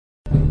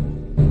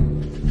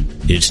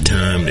It's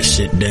time to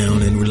sit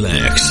down and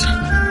relax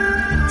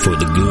for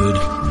the good,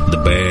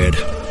 the bad,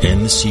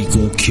 and the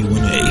sequel Q&A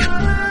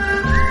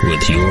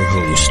with your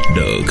host,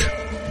 Doug.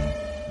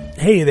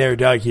 Hey there,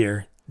 Doug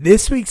here.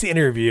 This week's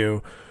interview,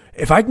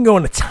 if I can go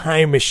in a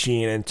time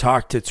machine and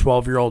talk to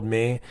 12-year-old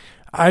me,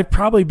 I'd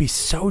probably be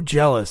so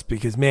jealous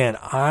because, man,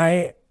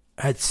 I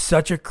had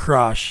such a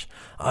crush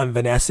on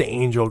Vanessa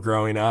Angel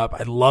growing up.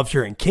 I loved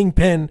her in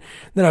Kingpin.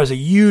 Then I was a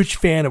huge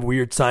fan of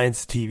Weird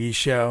Science TV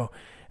show.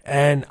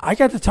 And I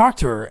got to talk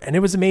to her, and it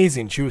was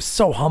amazing. She was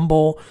so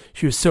humble.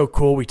 She was so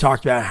cool. We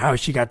talked about how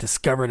she got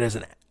discovered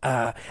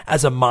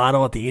as a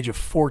model at the age of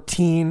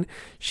 14.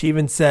 She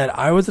even said,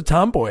 I was a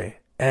tomboy.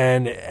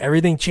 And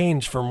everything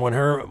changed from when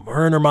her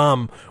and her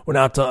mom went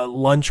out to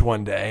lunch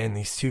one day, and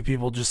these two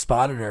people just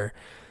spotted her.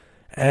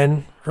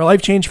 And her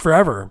life changed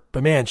forever.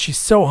 But man, she's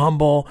so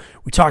humble.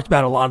 We talked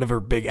about a lot of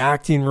her big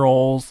acting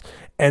roles.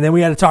 And then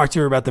we had to talk to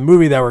her about the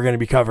movie that we're going to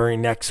be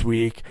covering next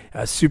week,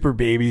 Super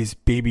Babies,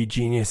 Baby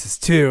Geniuses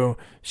 2.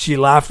 She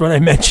laughed when I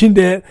mentioned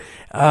it,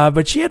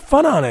 but she had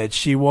fun on it.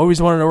 She always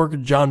wanted to work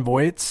with John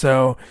Voight,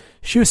 so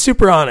she was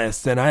super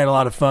honest, and I had a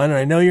lot of fun, and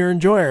I know you'll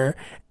enjoy her.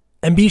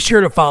 And be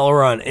sure to follow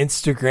her on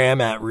Instagram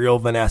at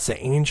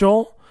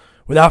RealVanessaAngel.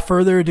 Without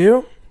further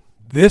ado,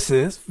 this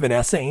is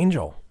Vanessa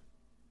Angel.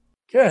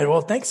 Good.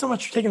 Well, thanks so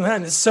much for taking the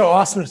time. This is so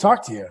awesome to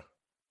talk to you.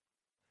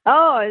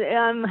 Oh,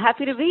 I'm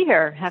happy to be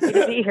here.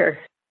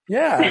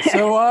 Yeah.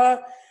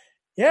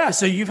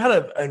 So you've had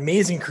an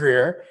amazing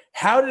career.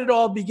 How did it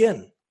all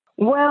begin?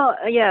 Well,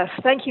 yes.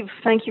 Thank you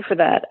for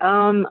that.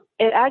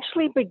 It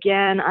actually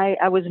began,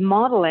 I was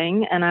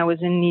modeling and I was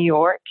in New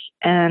York,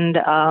 and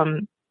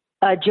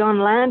John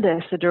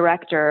Landis, the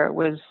director,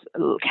 was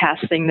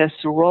casting this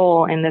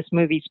role in this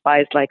movie,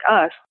 Spies Like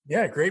Us.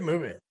 Yeah. Great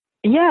movie.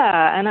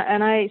 Yeah.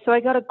 And I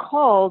got a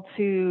call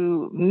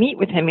to meet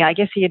with him. I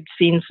guess he had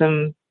seen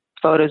some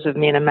photos of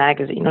me in a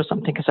magazine or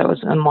something, because I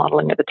was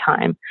modeling at the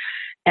time.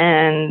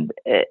 And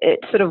it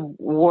sort of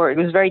worked.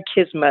 It was very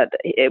kismet.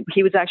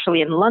 He was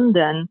actually in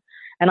London,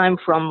 and I'm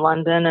from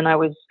London, and I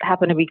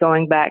happened to be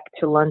going back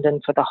to London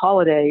for the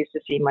holidays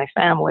to see my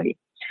family.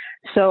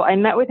 So I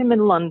met with him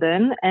in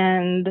London,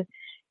 and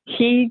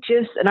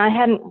I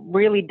hadn't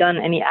really done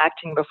any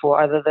acting before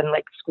other than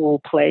like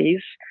school plays.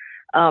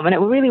 And it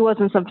really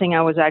wasn't something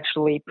I was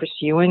actually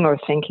pursuing or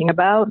thinking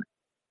about.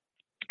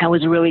 I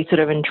was really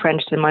sort of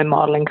entrenched in my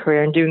modeling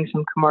career and doing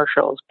some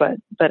commercials, but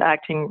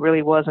acting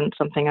really wasn't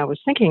something I was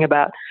thinking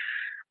about.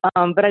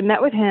 But I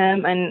met with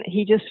him, and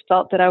he just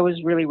felt that I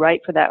was really right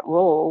for that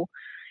role.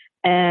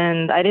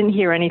 And I didn't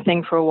hear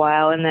anything for a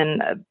while. And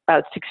then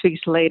about 6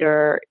 weeks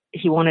later,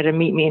 he wanted to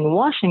meet me in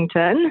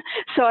Washington.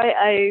 So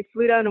I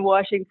flew down to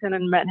Washington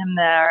and met him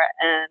there.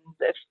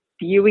 And a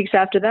few weeks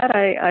after that,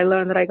 I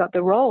learned that I got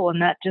the role,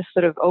 and that just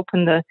sort of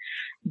opened the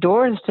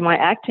doors to my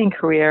acting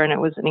career, and it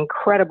was an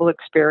incredible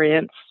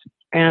experience.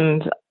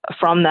 And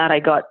from that, I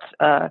got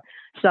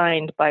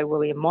signed by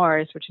William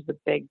Morris, which is a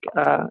big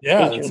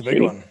agency. It's a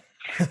big one.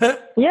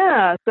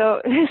 Yeah,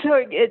 so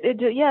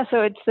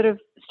it sort of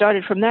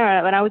started from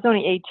there. And I was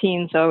only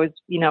 18, so it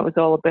was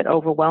all a bit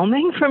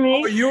overwhelming for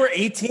me. Oh, you were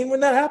 18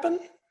 when that happened?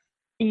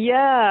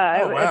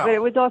 Yeah, wow. But it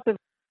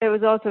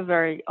was also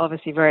very,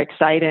 obviously very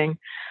exciting.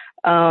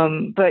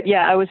 But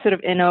yeah, I was sort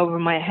of in over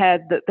my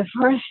head. The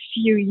first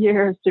few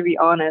years, to be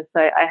honest,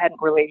 I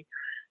hadn't really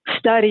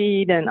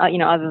studied, and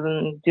other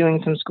than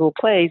doing some school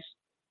plays,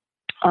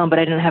 but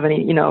I didn't have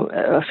any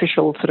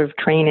official sort of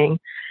training.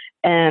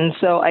 And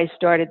so I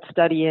started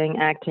studying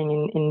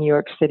acting in New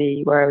York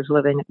City, where I was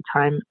living at the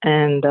time,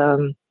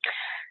 and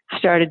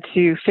started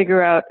to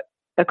figure out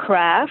a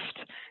craft.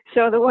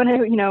 So that when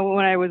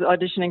I was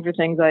auditioning for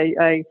things,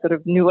 I sort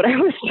of knew what I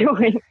was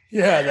doing.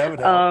 Yeah, that would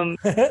help.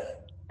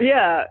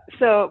 Yeah.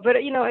 So, but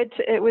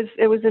it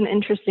was an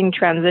interesting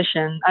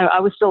transition. I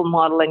was still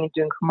modeling and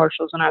doing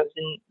commercials when I was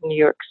in New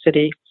York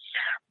City,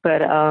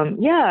 but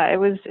it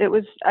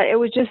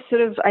was just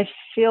sort of, I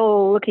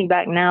feel looking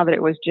back now that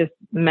it was just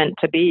meant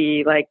to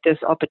be. Like, this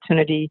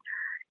opportunity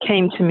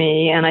came to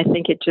me, and I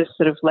think it just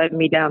sort of led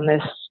me down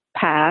this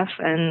path,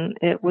 and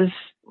it was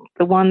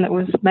the one that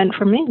was meant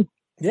for me.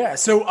 Yeah.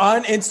 So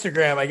on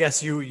Instagram, I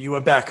guess you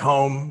went back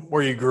home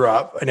where you grew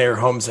up. I know your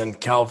home's in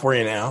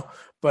California now.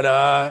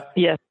 But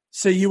yes.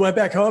 So you went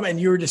back home and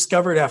you were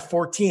discovered at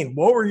 14.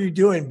 What were you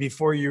doing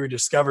before you were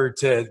discovered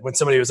when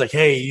somebody was like,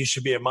 hey, you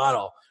should be a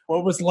model?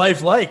 What was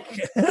life like?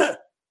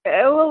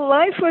 Well,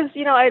 life was,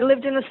 I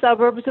lived in the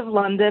suburbs of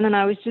London, and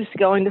I was just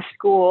going to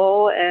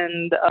school,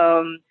 and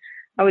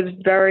I was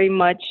very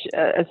much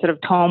a sort of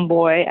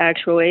tomboy,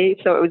 actually.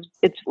 So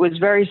it was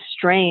very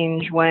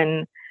strange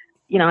when,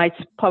 I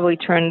probably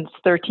turned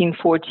 13,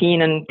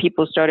 14, and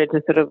people started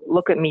to sort of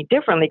look at me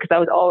differently, because I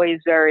was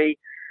always very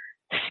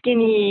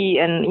skinny,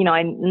 and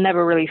I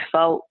never really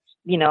felt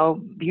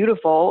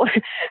beautiful,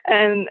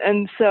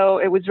 and so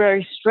it was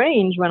very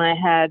strange when I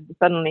had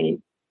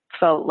suddenly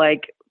felt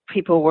like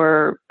people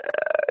were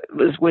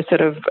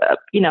sort of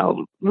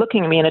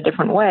looking at me in a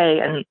different way.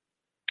 And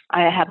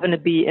I happened to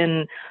be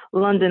in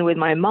London with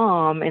my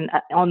mom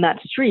on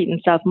that street, in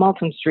South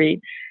Molton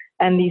Street,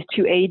 and these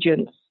two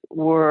agents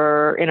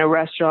were in a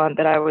restaurant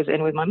that I was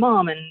in with my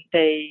mom, and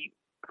they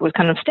was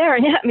kind of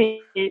staring at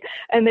me,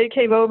 and they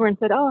came over and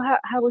said, "Oh,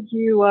 how would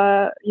you,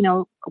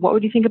 what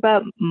would you think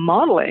about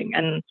modeling?"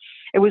 And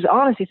it was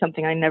honestly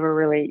something I never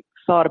really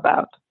thought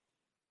about,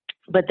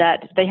 but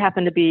that they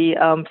happened to be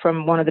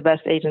from one of the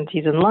best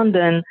agencies in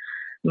London.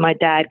 My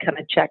dad kind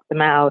of checked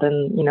them out,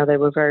 and they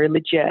were very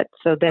legit.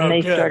 So then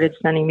they started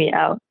sending me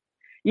out.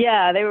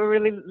 Yeah, they were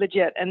really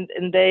legit, and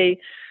they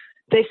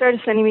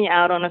started sending me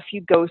out on a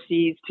few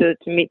go-sees to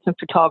meet some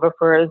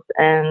photographers.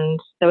 And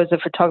there was a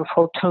photographer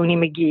called Tony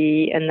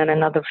McGee, and then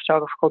another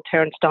photographer called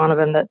Terrence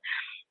Donovan that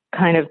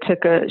kind of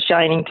took a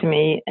shining to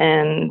me.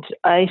 And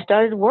I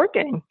started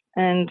working.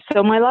 And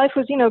so my life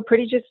was,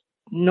 pretty just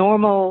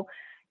normal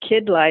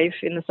kid life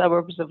in the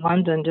suburbs of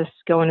London, just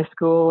going to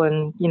school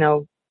and,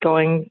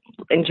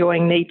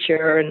 enjoying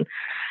nature.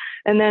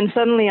 And then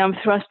suddenly I'm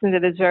thrust into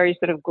this very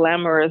sort of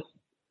glamorous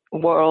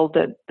world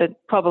that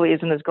probably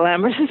isn't as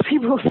glamorous as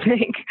people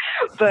think,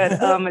 but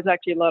it's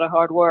actually a lot of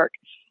hard work.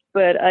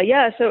 But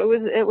so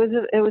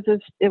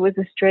it was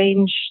a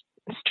strange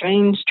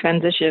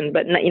transition.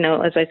 But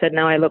as I said,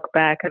 now I look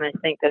back and I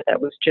think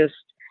that was just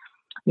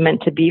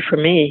meant to be for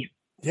me.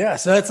 Yeah,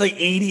 so that's like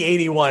 80,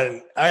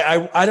 81.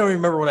 I don't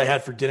remember what I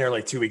had for dinner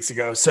like 2 weeks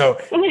ago.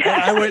 So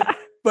I would.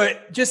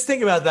 But just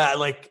think about that.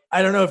 Like,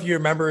 I don't know if you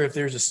remember if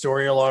there's a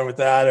story along with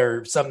that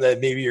or something that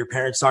maybe your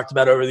parents talked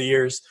about over the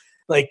years.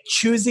 Like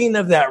choosing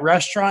of that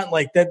restaurant,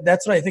 like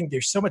that's what I think.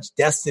 There's so much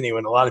destiny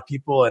when a lot of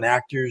people and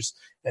actors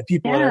and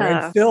people that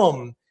are in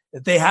film,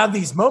 that they have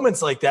these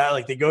moments like that.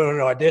 Like they go to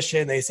an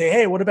audition, they say,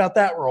 "Hey, what about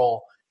that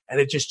role?" And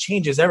it just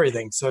changes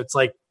everything. So it's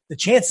like the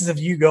chances of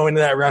you going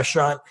to that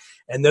restaurant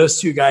and those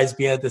two guys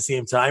being at the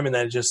same time, and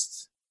then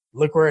just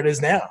look where it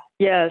is now.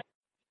 Yes.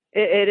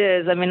 It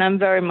is. I mean, I'm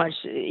very much,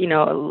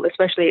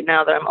 especially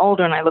now that I'm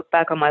older and I look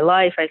back on my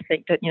life, I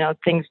think that,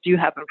 things do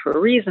happen for a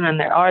reason. And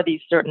there are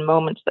these certain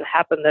moments that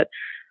happen that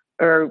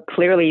are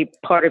clearly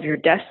part of your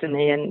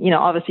destiny. And,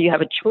 obviously you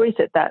have a choice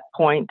at that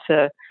point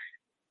to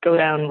go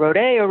down road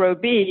A or road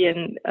B.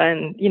 And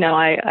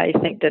I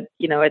think that,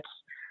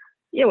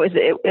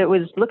 it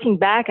was looking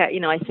back at,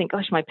 I think,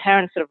 gosh, my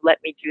parents sort of let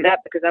me do that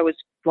because I was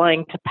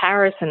flying to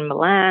Paris and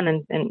Milan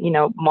and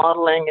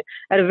modeling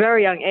at a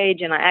very young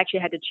age. And I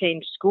actually had to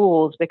change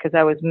schools because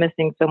I was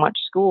missing so much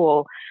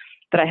school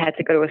that I had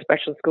to go to a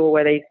special school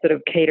where they sort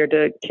of cater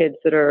to kids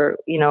that are,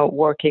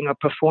 working or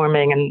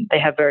performing, and they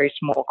have very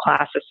small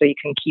classes so you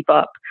can keep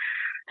up.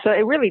 So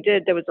it really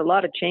did. There was a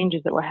lot of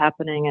changes that were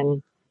happening.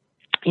 And,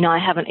 I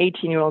have an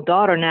 18-year-old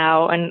daughter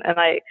now, and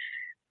I,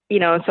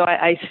 so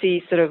I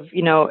see sort of,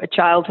 a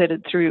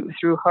childhood through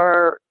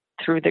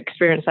the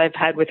experience I've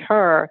had with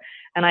her.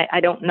 And I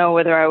don't know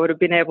whether I would have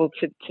been able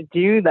to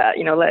do that,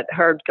 let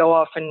her go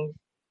off and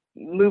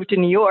move to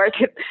New York,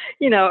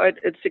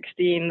 at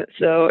 16.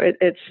 So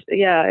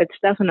it's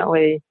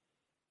definitely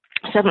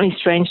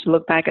strange to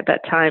look back at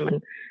that time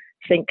and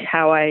think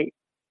how I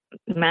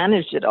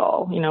managed it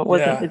all.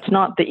 It's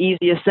not the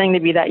easiest thing to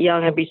be that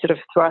young and be sort of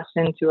thrust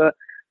into a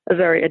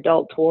very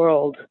adult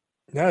world.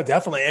 No,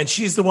 definitely. And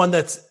she's the one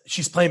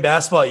she's playing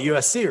basketball at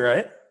USC,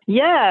 right?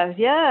 Yeah.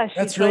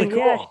 That's really cool.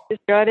 Yeah, she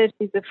started.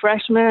 She's a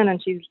freshman, and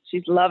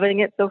she's loving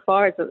it so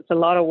far. It's a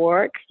lot of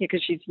work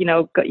because she's,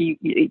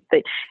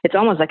 it's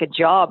almost like a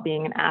job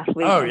being an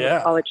athlete at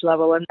the college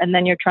level, and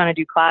then you're trying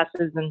to do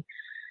classes and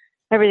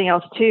everything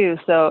else too.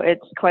 So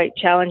it's quite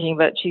challenging,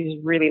 but she's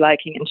really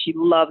liking it, and she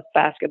loves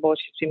basketball.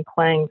 She's been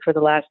playing for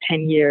the last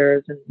 10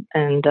 years,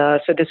 and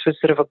so this was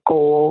sort of a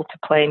goal to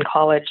play in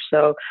college.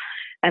 So.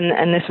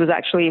 And this was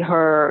actually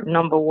her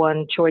number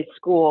one choice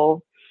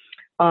school.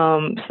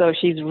 So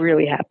she's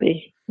really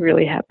happy,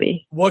 really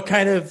happy. What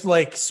kind of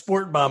like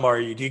sport mom are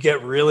you? Do you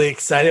get really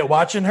excited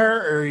watching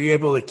her, or are you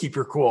able to keep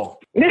her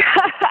cool?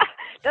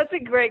 That's a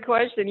great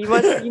question. You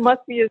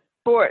must be a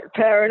sport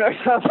parent or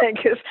something.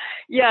 Cause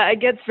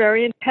it gets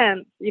very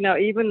intense,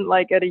 even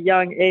like at a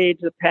young age,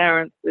 the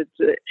parents,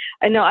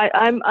 I know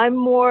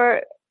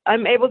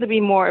I'm able to be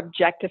more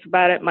objective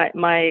about it.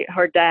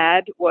 Her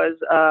dad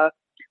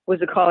was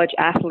a college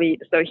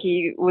athlete, so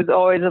he was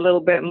always a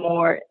little bit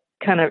more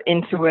kind of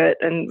into it,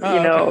 and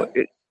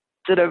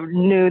sort of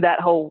knew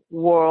that whole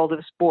world of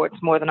sports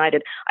more than I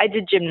did. I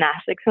did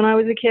gymnastics when I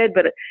was a kid,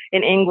 but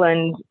in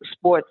England,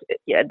 sports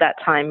at that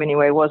time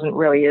anyway wasn't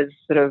really as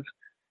sort of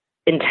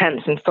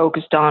intense and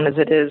focused on as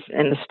it is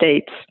in the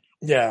States.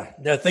 Yeah,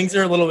 things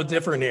are a little bit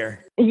different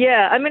here.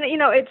 Yeah, I mean,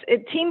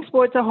 team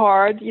sports are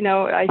hard,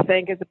 I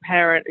think, as a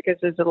parent, because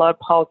there's a lot of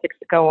politics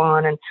that go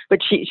on. But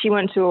she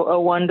went to a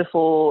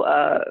wonderful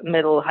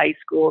middle high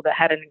school that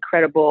had an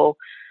incredible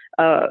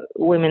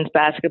women's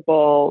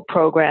basketball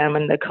program,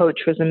 and the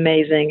coach was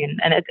amazing.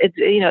 And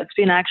it's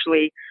been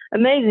actually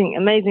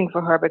amazing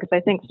for her, because I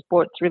think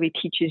sports really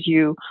teaches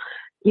you,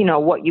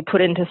 what you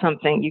put into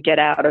something, you get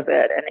out of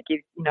it, and it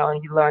gives,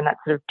 and you learn that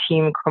sort of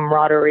team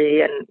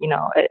camaraderie, and,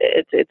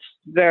 it's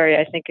very,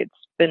 I think it's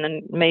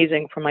been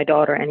amazing for my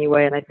daughter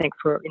anyway. And I think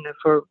for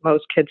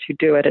most kids who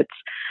do it,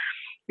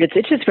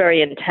 it's just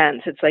very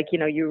intense. It's like,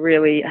 you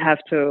really have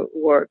to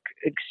work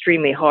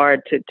extremely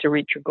hard to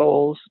reach your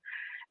goals.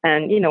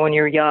 And, when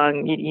you're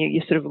young,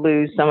 you sort of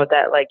lose some of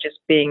that, like just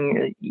being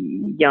a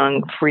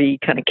young, free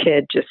kind of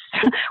kid, just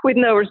with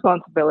no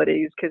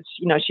responsibilities. Because,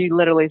 she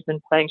literally has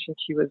been playing since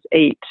she was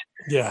 8.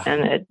 Yeah.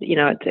 And,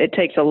 it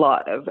takes a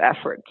lot of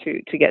effort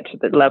to get to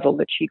the level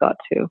that she got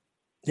to.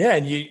 Yeah.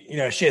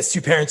 And she has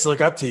 2 parents to look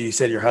up to. You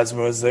said your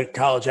husband was a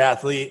college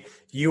athlete.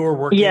 You were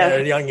working Yes.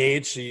 at a young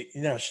age.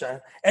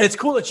 And it's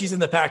cool that she's in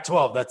the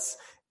Pac-12. That's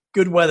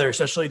good weather,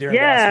 especially during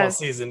basketball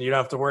season. You don't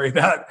have to worry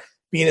about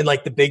being in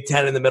like the Big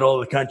Ten in the middle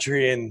of the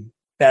country and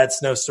bad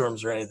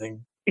snowstorms or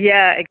anything.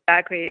 Yeah,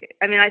 exactly.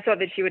 I mean, I thought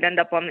that she would end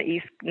up on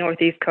the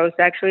northeast coast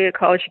actually at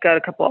college. She got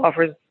a couple of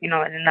offers, in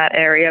that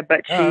area,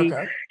 but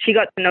she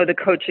got to know the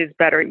coaches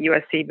better at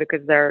USC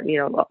because they're,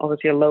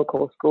 obviously a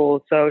local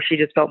school. So she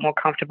just felt more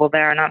comfortable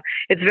there. And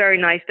it's very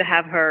nice to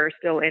have her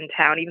still in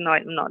town, even though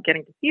I'm not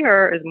getting to see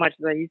her as much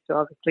as I used to,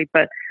 obviously.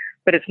 But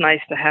it's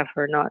nice to have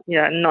her not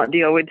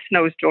deal with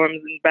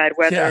snowstorms and bad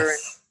weather.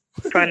 Yes.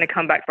 And trying to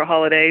come back for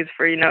holidays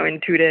for, in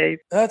 2 days.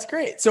 That's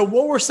great. So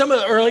what were some of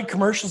the early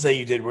commercials that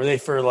you did? Were they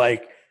for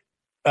like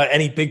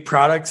any big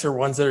products or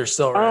ones that are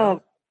still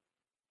around?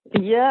 Oh,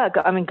 yeah.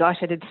 I mean, gosh,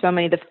 I did so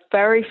many. The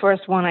very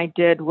first one I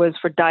did was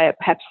for Diet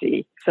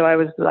Pepsi. So I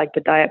was like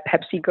the Diet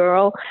Pepsi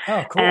girl.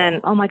 Oh, cool.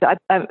 And oh my God.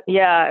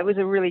 It was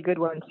a really good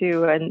one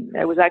too. And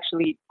it was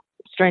actually,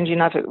 strangely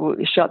enough,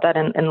 we shot that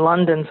in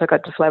London. So I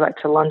got to fly back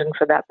to London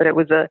for that. But it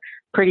was a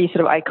pretty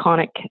sort of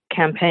iconic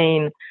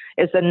campaign.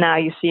 It's a now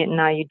you see it,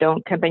 now you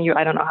don't campaign.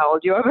 I don't know how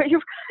old you are, but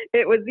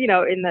it was,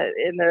 in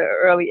the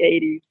early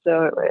 80s.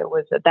 So it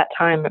was at that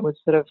time, it was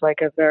sort of like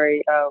a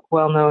very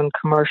well-known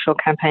commercial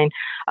campaign.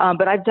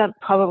 But I've done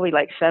probably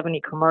like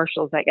 70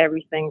 commercials, like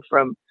everything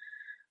from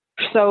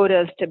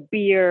sodas to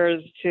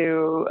beers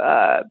to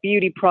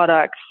beauty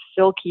products.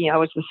 Silky, I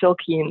was the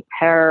Silky and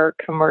Pear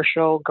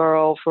commercial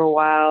girl for a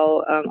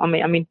while. I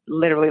mean,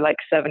 literally like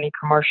 70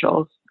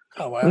 commercials.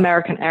 Oh, wow.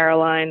 American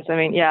Airlines. I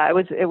mean, yeah, it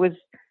was.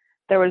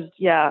 There was,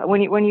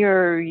 when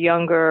you're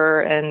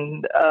younger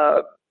and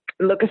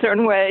look a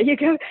certain way, you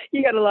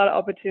get a lot of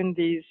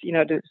opportunities,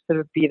 to sort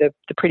of be the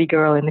pretty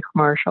girl in the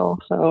commercial.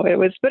 So it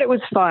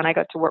was fun. I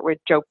got to work with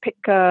Joe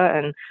Pitka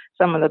and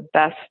some of the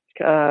best,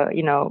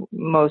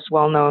 most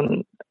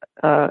well-known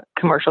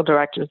commercial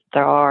directors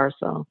there are.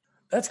 So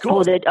that's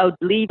cool.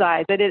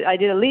 Levi's. I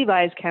did a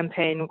Levi's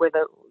campaign with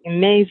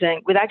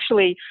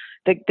actually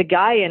the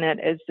guy in it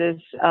is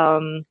this.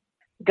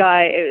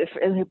 Guy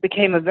who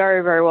became a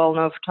very, very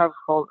well-known photographer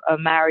called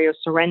Mario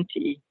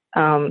Sorrenti.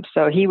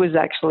 So he was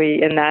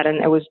actually in that,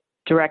 and it was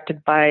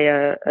directed by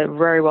a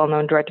very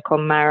well-known director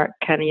called Marek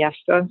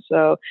Kaniewska.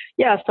 So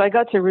I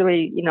got to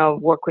really,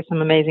 work with some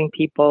amazing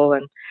people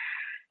and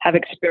have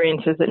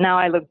experiences that now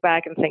I look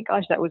back and think,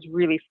 gosh, that was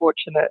really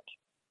fortunate.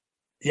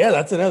 Yeah,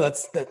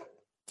 that's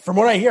from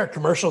what I hear,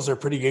 commercials are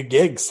pretty good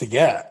gigs to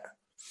get.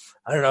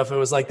 I don't know if it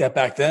was like that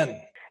back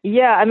then.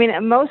 Yeah, I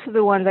mean, most of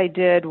the ones I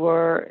did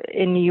were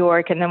in New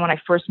York, and then when I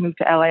first moved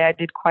to LA, I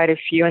did quite a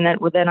few, and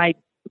then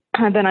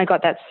I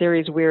got that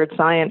series Weird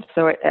Science,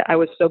 so I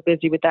was so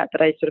busy with that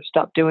I sort of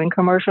stopped doing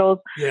commercials.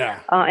 Yeah.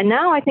 And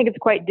now I think it's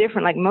quite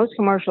different. Like most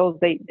commercials,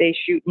 they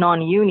shoot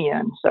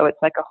non-union, so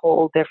it's like a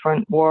whole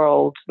different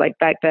world. Like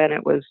back then,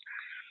 it was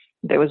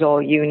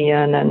all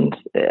union, and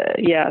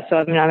So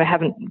I mean, I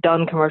haven't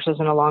done commercials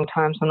in a long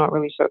time, so I'm not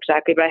really sure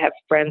exactly, but I have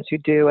friends who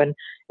do, and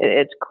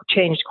it's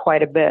changed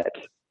quite a bit.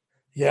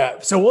 Yeah.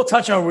 So we'll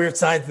touch on Weird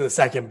Science in a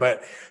second,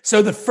 but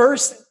so the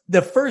first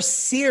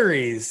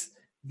series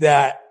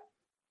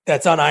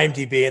that's on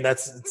IMDb, and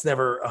it's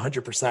never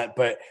 100%,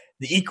 but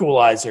The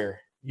Equalizer,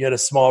 you had a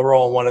small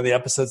role in one of the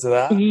episodes of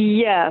that.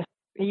 Yes.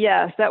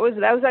 That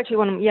was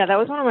actually that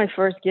was one of my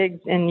first gigs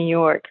in New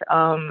York.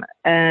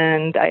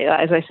 And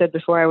as I said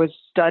before, I was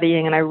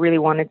studying, and I really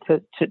wanted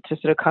to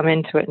sort of come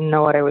into it and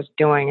know what I was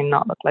doing and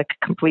not look like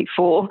a complete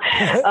fool.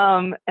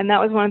 And that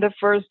was one of the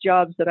first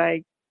jobs that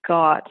I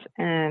got,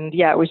 and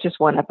it was just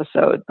one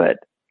episode, but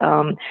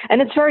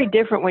and it's very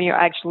different when you're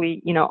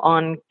actually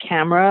on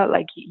camera.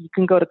 Like you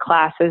can go to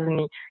classes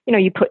and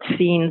you put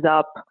scenes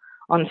up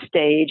on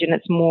stage, and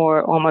it's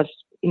more almost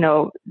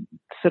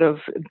sort of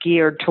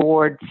geared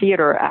toward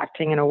theater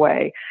acting in a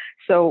way.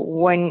 So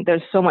when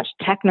there's so much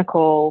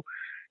technical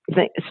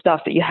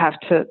stuff that you have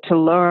to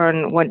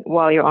learn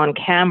while you're on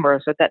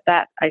camera, so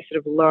that I sort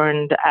of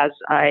learned as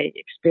I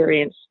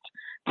experienced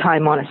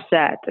time on a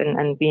set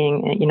and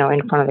being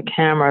in front of the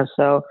camera.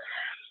 So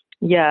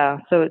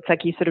so it's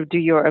like you sort of do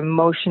your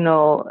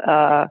emotional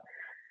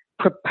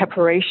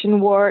preparation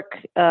work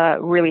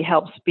really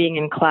helps being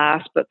in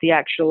class, but the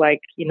actual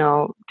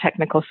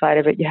technical side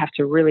of it, you have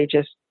to really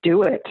just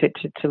do it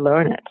to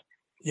learn it.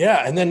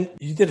 Yeah, and then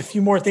you did a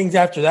few more things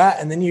after that,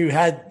 and then you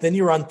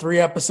were on 3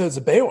 episodes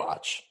of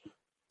Baywatch.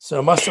 So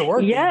it must have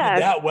worked. Yeah, you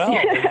did that well.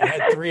 You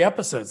had 3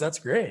 episodes. That's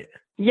great.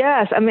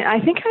 Yes, I mean, I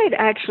think I'd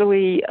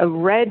actually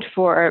read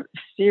for a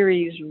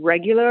series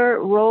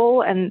regular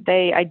role, and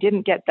I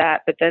didn't get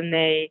that, but then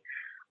they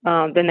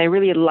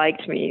really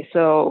liked me.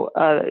 So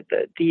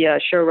the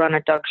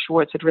showrunner Doug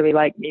Schwartz had really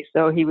liked me,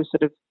 so he was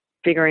sort of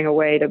figuring a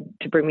way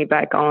to bring me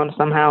back on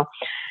somehow,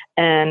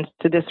 and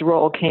so this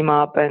role came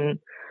up, and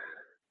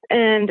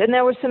And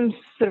there was some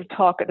sort of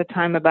talk at the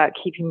time about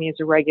keeping me as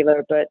a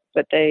regular, but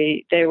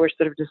they were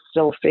sort of just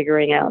still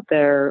figuring out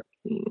the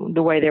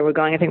way they were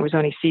going. I think it was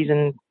only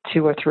season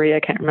 2 or 3. I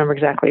can't remember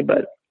exactly,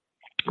 but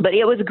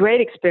it was a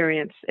great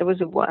experience.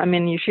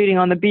 You're shooting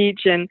on the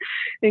beach and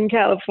in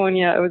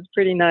California. It was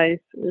pretty nice.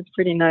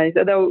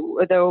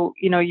 Although,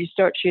 you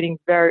start shooting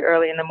very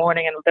early in the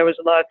morning, and there was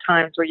a lot of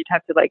times where you'd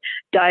have to like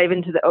dive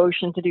into the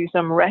ocean to do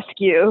some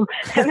rescue,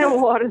 and the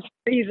water's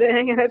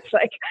freezing, and it's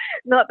like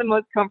not the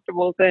most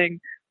comfortable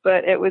thing.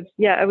 But it was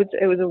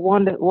a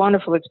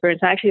wonderful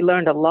experience. I actually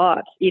learned a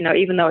lot.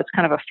 Even though it's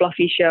kind of a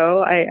fluffy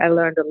show, I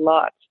learned a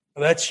lot.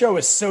 Well, that show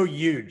is so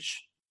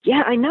huge.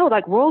 Yeah, I know,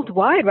 like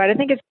worldwide, right? I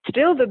think it's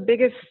still the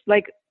biggest,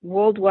 like,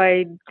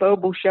 worldwide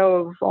global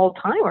show of all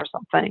time or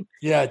something.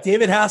 Yeah,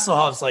 David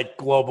Hasselhoff's like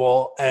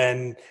global,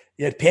 and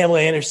you had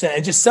Pamela Anderson,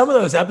 and just some of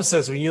those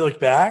episodes when you look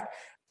back,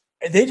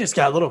 they just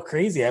got a little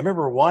crazy. I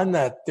remember one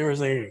that there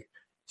was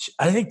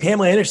I think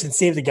Pamela Anderson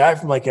saved a guy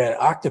from like an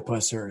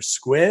octopus or a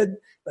squid.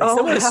 Like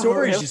some of the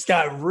stories just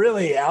got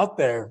really out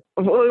there.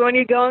 Well, when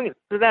you're going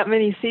through that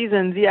many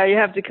seasons, yeah, you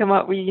have to come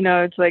up with,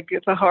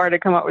 it's hard to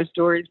come up with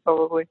stories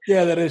probably.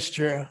 Yeah, that is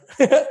true.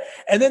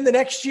 And then the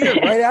next year,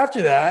 right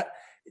after that,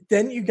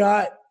 then you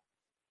got,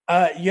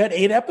 you had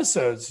 8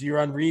 episodes. You were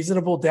on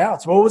Reasonable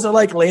Doubts. What was it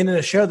like landing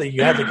a show that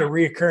you had like a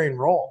reoccurring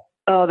role?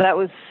 Oh, that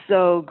was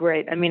so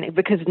great. I mean,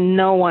 because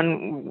no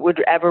one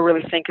would ever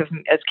really think of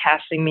me as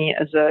casting me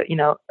as a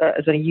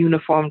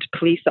uniformed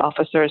police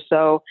officer.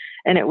 So,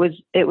 and it was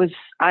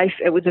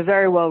a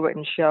very well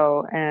written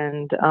show.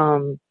 And,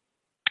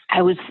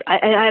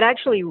 I'd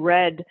actually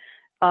read,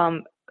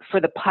 for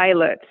the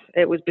pilot,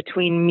 it was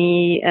between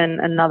me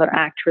and another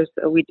actress.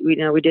 We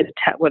did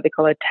what they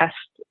call a test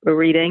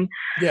reading.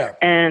 Yeah.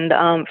 And,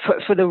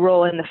 for the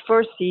role in the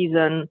first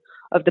season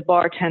of the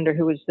bartender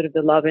who was sort of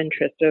the love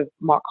interest of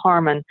Mark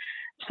Harmon.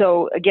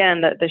 So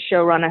again, the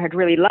showrunner had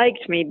really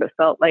liked me, but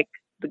felt like,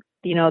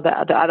 the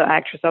other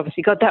actress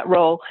obviously got that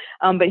role,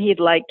 but he had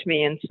liked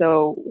me. And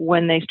so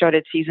when they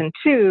started season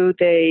 2,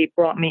 they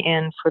brought me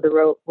in for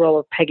the role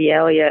of Peggy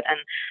Elliott.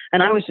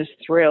 And I was just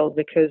thrilled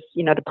because,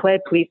 to play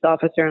a police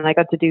officer, and I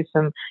got to do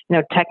some,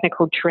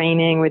 technical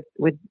training with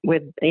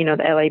the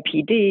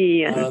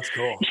LAPD. And that's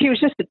cool. She was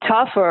just a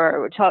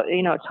tougher,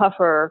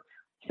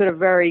 sort of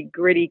very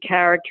gritty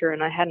character,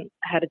 and I hadn't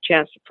had a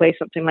chance to play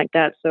something like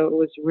that, so it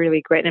was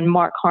really great. And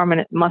Mark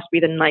Harmon must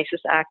be the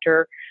nicest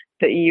actor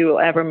that you'll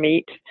ever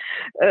meet,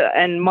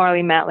 and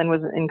Marlee Matlin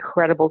was an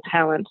incredible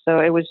talent,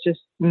 so it was just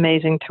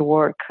amazing to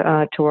work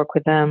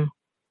with them.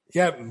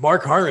 Yeah,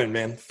 Mark Harmon,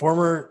 man,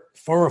 former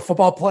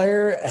football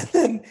player, and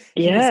then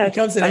he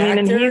becomes an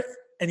actor,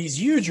 and he's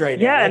huge right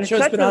now. Yeah, that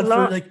show's been on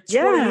for like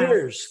 20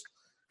 years.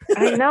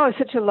 I know, it's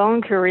such a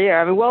long career.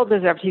 I mean, well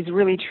deserved. He's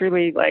really,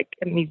 truly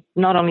he's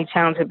not only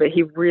talented, but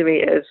he really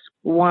is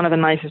one of the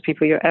nicest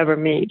people you ever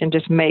meet, and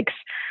just makes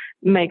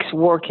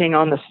working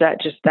on the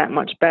set just that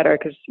much better.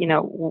 Because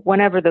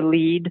whenever the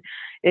lead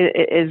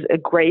is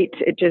great,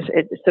 it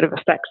sort of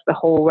affects the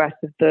whole rest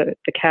of the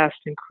cast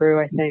and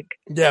crew, I think.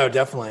 Yeah,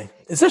 definitely.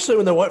 Especially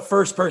when the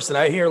first person.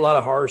 I hear a lot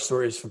of horror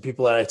stories from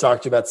people that I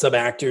talk to about some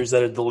actors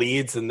that are the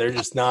leads, and they're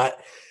just not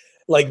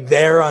like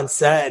there on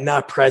set and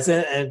not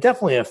present, and it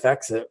definitely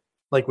affects it.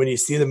 Like when you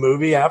see the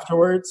movie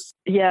afterwards.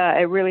 Yeah,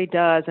 it really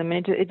does. I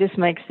mean, it just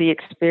makes the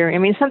experience.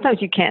 I mean,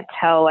 sometimes you can't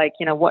tell,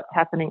 what's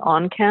happening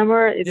on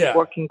camera. It's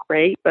working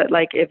great, but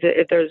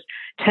if there's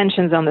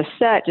tensions on the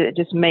set, it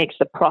just makes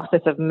the process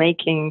of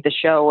making the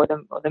show or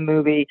the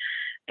movie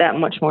that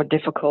much more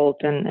difficult,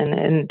 and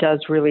it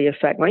does really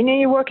affect. Well,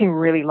 you're working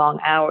really long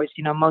hours.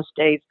 Most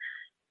days,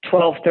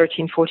 12,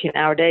 13,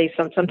 14-hour days.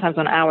 Sometimes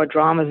on hour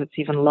dramas, it's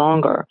even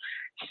longer.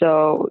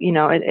 So,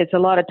 it's a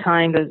lot of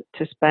time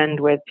to spend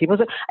with people.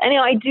 So, and,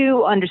 I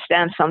do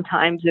understand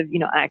sometimes if,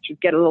 actors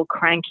get a little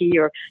cranky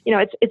or,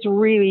 it's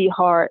really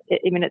hard.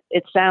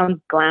 It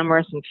sounds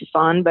glamorous and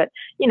fun, but,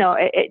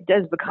 it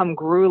does become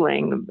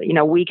grueling,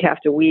 week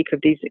after week of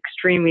these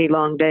extremely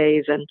long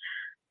days. And,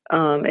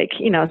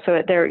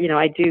 so there,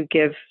 I do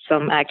give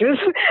some actors,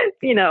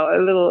 a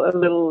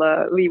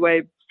little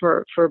leeway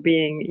for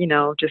being,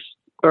 just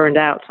burned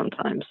out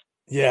sometimes.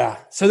 Yeah.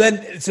 So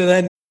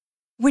then.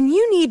 When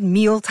you need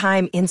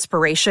mealtime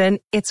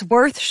inspiration, it's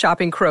worth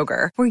shopping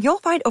Kroger, where you'll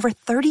find over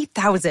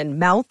 30,000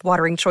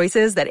 mouth-watering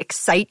choices that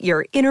excite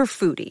your inner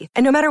foodie.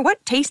 And no matter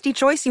what tasty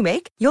choice you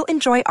make, you'll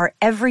enjoy our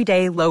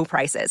everyday low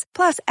prices,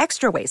 plus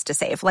extra ways to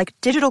save, like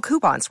digital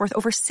coupons worth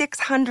over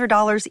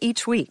 $600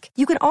 each week.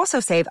 You can also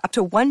save up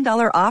to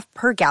 $1 off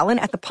per gallon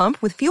at the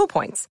pump with fuel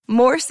points.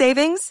 More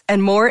savings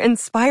and more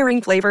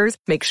inspiring flavors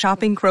make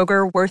shopping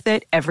Kroger worth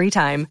it every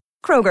time.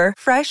 Kroger,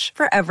 fresh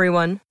for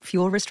everyone.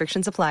 Fuel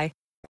restrictions apply.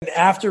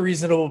 After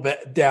Reasonable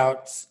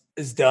Doubts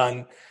is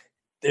done,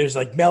 there's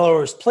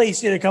Melrose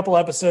Place in a couple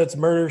episodes,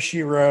 Murder,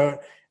 She Wrote,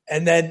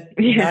 and then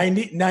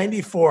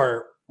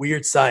 94,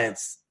 Weird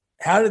Science.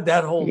 How did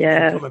that whole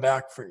thing come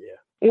about for you?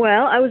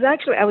 Well, I was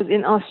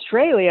in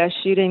Australia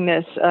shooting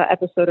this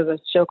episode of a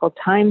show called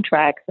Time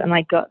Tracks, and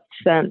I got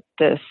sent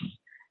this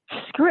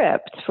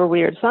script for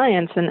Weird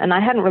Science, and I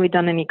hadn't really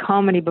done any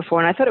comedy before,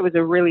 and I thought it was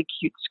a really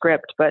cute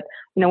script. But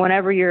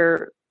whenever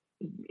you're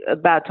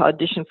about to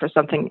audition for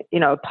something,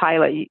 a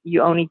pilot,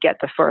 you only get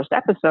the first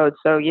episode,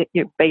 so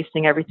you're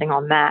basing everything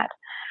on that.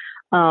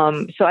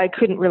 So I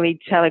couldn't really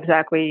tell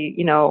exactly,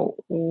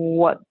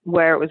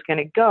 where it was going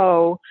to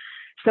go.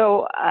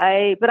 But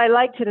I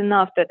liked it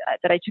enough that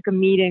I took a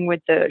meeting with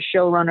the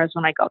showrunners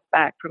when I got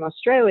back from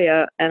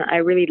Australia, and I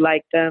really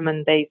liked them,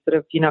 and they sort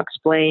of,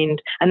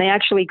 explained, and they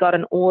actually got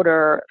an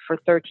order for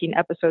 13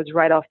 episodes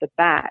right off the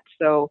bat.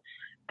 So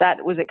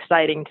that was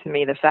exciting to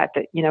me, the fact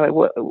that,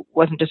 it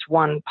wasn't just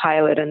one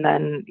pilot and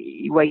then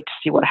you wait to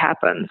see what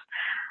happens.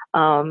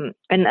 And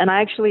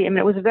I actually,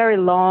 it was a very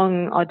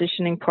long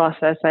auditioning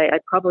process. I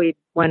probably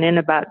went in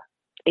about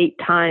 8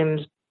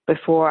 times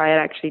before I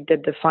actually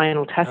did the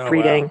final test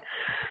reading. Wow.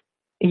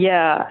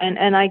 Yeah.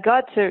 And I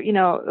got to,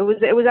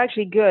 it was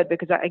actually good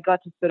because I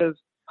got to sort of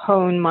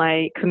hone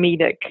my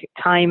comedic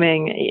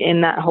timing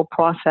in that whole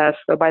process.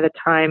 So by the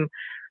time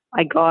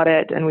I got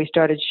it and we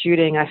started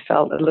shooting, I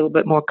felt a little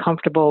bit more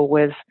comfortable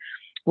with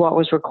what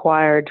was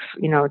required,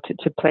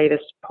 to play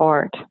this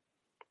part.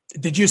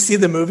 Did you see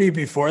the movie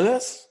before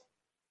this?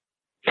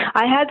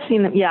 I had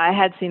seen them. Yeah, I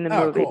had seen the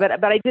movie, cool.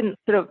 but I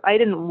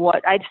didn't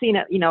watch. I'd seen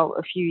it,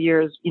 a few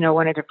years,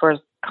 when it had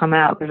first come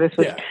out. Because this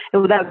was,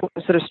 that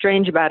was sort of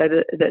strange about it.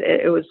 That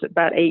it was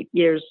about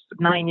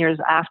 9 years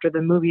after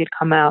the movie had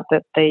come out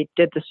that they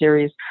did the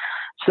series.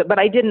 So, but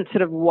I didn't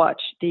sort of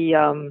watch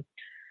the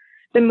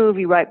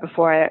movie right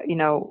before I,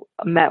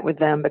 met with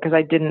them because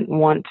I didn't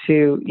want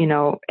to,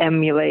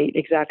 emulate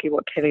exactly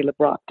what Kelly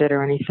LeBrock did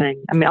or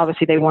anything. I mean,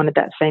 obviously they wanted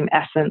that same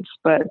essence,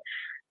 but.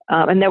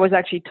 And there was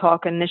actually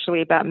talk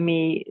initially about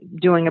me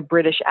doing a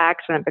British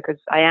accent because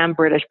I am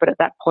British, but at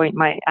that point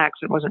my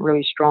accent wasn't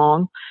really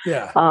strong.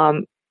 Yeah.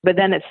 But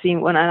then it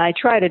seemed and I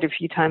tried it a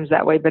few times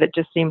that way, but it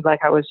just seemed like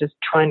I was just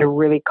trying to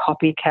really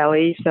copy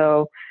Kelly.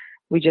 So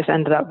we just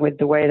ended up with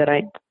the way that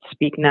I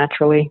speak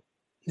naturally.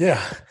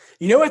 Yeah.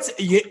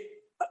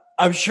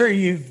 I'm sure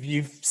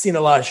you've seen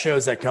a lot of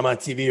shows that come on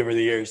TV over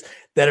the years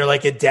that are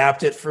like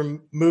adapted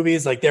from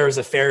movies. Like there was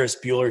a Ferris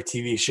Bueller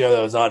TV show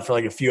that was on for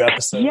like a few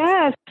episodes.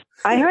 Yes.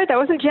 I heard that.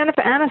 Wasn't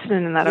Jennifer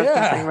Aniston in that or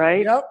something,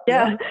 right? Yep,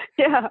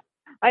 yeah.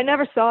 I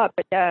never saw it,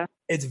 but yeah.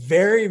 It's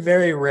very,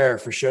 very rare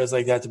for shows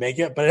like that to make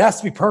it, but it has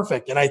to be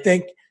perfect. And I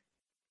think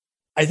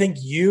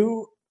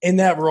you in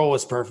that role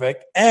was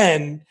perfect.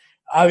 And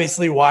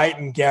obviously Wyatt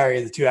and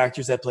Gary, the 2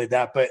 actors that played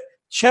that, but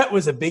Chet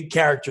was a big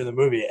character in the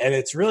movie. And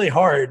it's really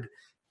hard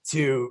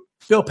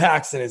Bill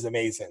Paxton is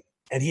amazing.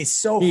 And he's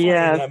so funny in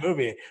that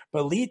movie.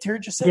 But Lee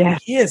Turgidson,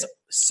 he is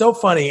so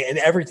funny in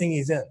everything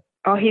he's in.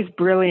 Oh, he's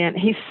brilliant.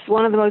 He's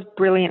one of the most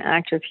brilliant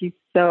actors. He's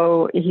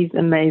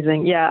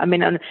amazing. Yeah. I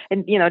mean, and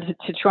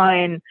to try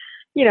and,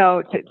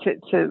 Bill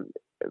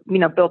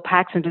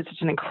Paxton did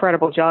such an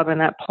incredible job in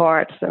that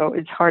part. So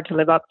it's hard to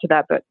live up to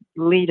that, but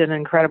Lee did an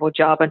incredible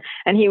job.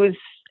 And he was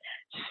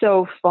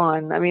so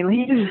fun. I mean,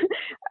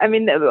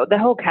 the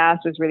whole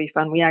cast was really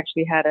fun. We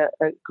actually had a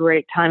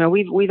great time, and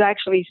we've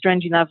actually,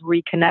 strange enough,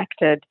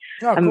 reconnected.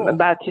 Oh, cool. I'm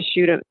about to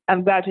shoot a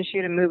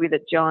movie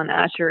that John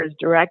Asher is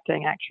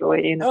directing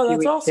actually in a few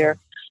weeks awesome. here.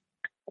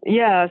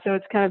 Yeah, so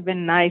it's kind of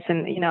been nice,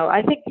 and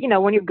I think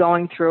when you're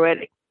going through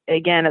it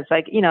again, it's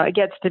like it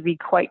gets to be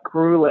quite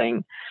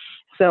grueling.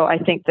 So I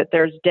think that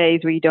there's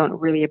days where you don't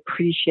really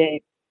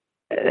appreciate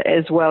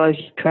as well as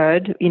you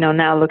could,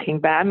 now looking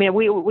back. I mean,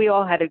 we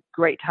all had a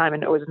great time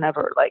and it was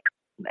never like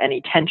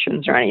any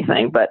tensions or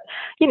anything, but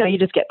you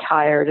just get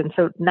tired. And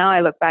so now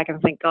I look back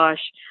and think,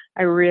 gosh,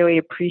 I really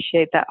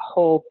appreciate that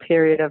whole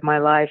period of my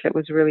life. It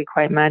was really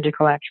quite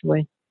magical,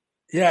 actually.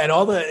 Yeah. And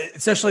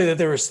especially that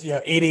there was,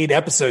 88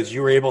 episodes,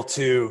 you were able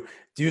to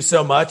do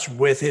so much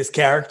with his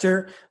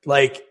character.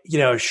 Like, you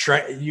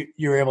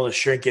were able to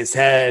shrink his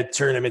head,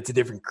 turn him into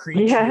different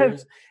creatures.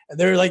 Yes. And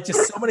there were like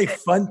just so many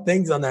fun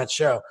things on that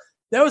show.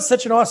 That was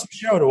such an awesome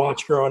show to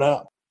watch growing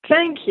up.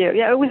 Thank you.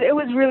 Yeah, it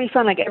was really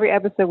fun. Like every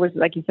episode was,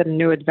 like you said, a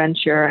new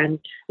adventure, and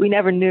we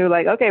never knew,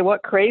 like, okay,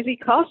 what crazy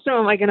costume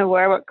am I going to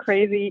wear? What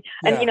crazy?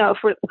 And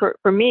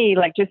for me,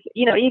 like just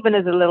even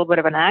as a little bit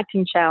of an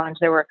acting challenge,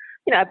 there were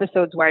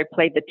episodes where I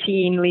played the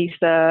teen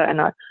Lisa, and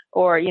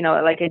or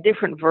like a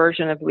different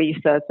version of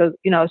Lisa. So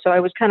so I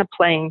was kind of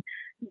playing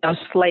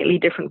slightly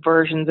different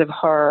versions of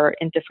her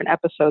in different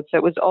episodes. So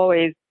it was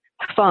always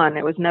fun.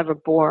 It was never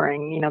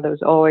boring. There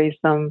was always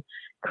some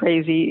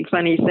crazy,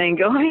 funny thing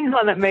going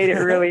on that made it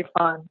really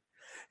fun.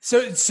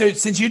 So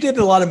since you did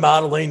a lot of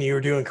modeling, you were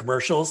doing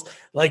commercials,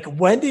 like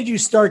when did you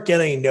start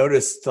getting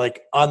noticed,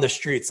 like on the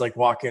streets, like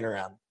walking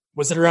around?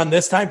 Was it around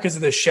this time because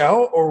of the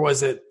show, or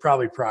was it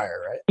probably prior,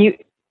 right?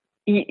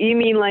 You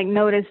mean like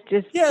noticed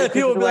just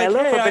people be like,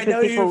 hey, I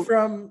know you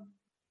from...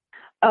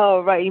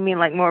 Oh, right. You mean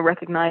like more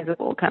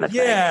recognizable kind of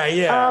thing?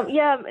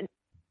 Yeah.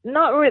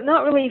 Not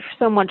really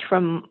so much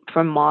from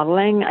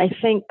modeling. I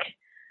think,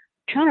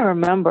 trying to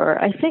remember.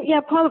 I think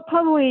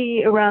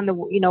probably around the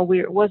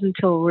it wasn't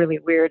until really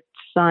Weird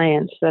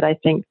Science that I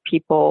think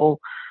people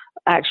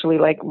actually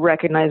like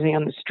recognize me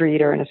on the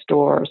street or in a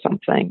store or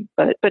something.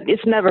 But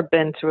it's never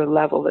been to a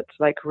level that's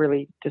like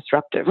really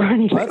disruptive or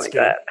anything like good.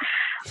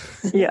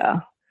 that.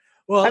 Yeah.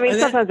 Well, I mean,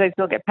 sometimes I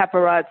still get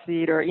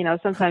paparazzi'd, or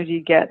sometimes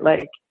you get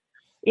like,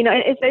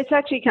 it's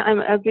actually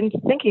I've been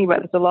thinking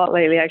about this a lot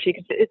lately, actually,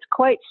 because it's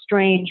quite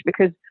strange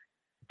because,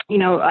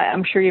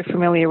 I'm sure you're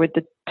familiar with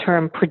the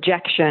term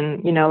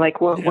projection,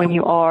 like when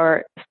you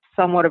are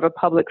somewhat of a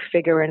public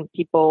figure and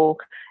people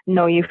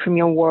know you from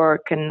your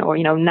work or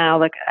now,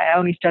 like I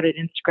only started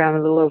Instagram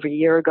a little over a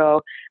year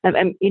ago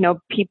and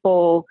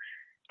people,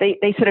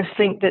 they sort of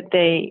think that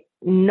they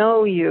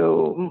know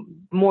you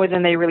more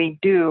than they really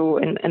do.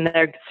 And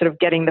they're sort of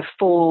getting the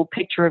full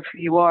picture of who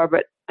you are,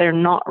 but they're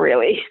not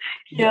really,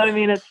 you know what I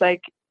mean? It's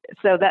like,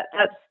 so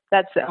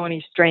that's the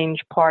only strange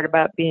part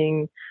about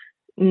being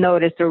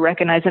noticed or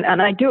recognized.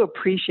 And I do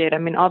appreciate, I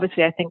mean,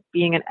 obviously I think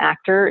being an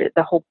actor,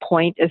 the whole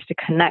point is to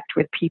connect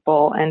with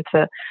people and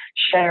to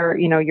share,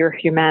 your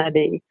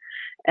humanity.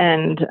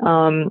 And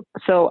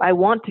so I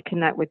want to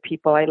connect with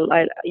people.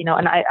 I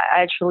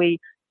actually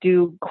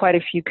do quite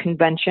a few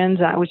conventions.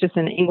 I was just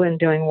in England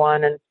doing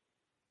one, and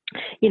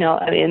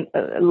I mean,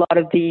 a lot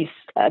of these.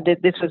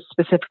 This was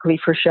specifically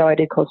for a show I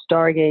did called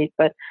Stargate,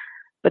 but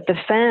the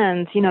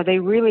fans, they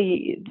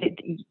really,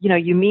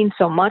 you mean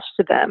so much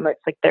to them. It's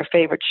like their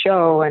favorite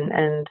show,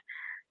 and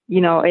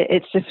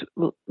it's just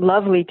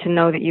lovely to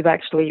know that you've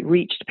actually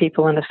reached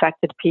people and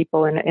affected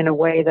people in a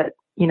way that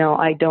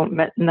I don't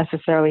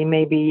necessarily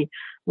maybe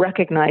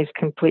recognize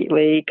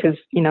completely, because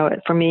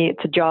for me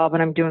it's a job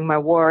and I'm doing my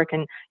work,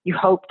 and you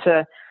hope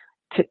to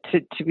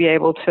be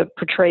able to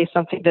portray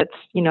something that's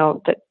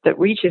that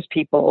reaches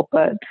people.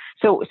 But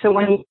so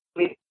when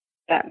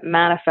that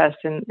manifests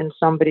in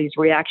somebody's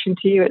reaction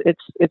to you,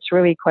 it's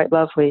really quite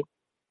lovely.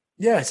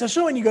 Yeah,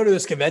 especially when you go to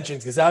those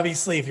conventions, because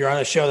obviously if you're on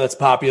a show that's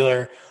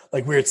popular,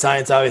 like Weird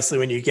Science, obviously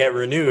when you get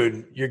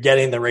renewed, you're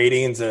getting the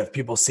ratings that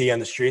people see on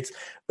the streets.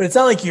 But it's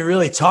not like you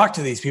really talk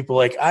to these people.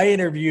 Like I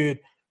interviewed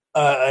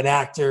an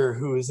actor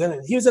who was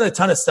he was in a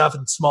ton of stuff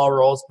in small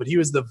roles, but he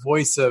was the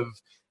voice of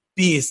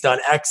Beast on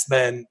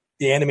X-Men,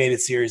 the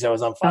animated series that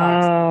was on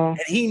Fox. And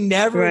he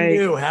never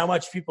knew how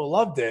much people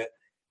loved it,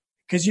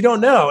 because you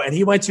don't know. And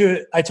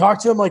I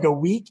talked to him like a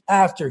week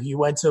after he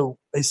went to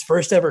his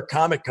first ever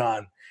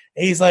Comic-Con.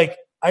 And he's like,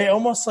 I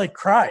almost like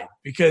cried,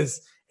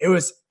 because it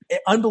was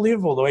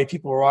unbelievable the way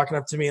people were walking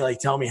up to me, like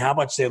telling me how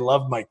much they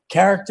loved my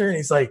character. And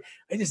he's like,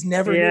 I just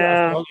never knew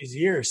after all these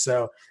years.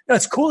 So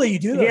it's cool that you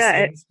do those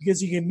things,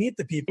 because you can meet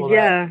the people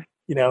that,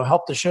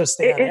 help the show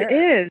stay on air.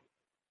 It is.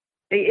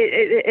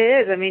 It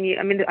is. I mean,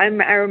 I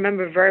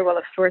remember very well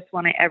the first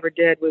one I ever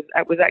did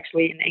was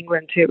actually in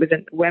England too. It was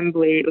in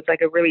Wembley. It was like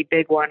a really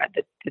big one at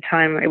the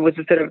time. It was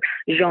a sort of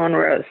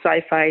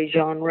sci-fi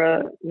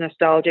genre,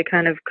 nostalgia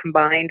kind of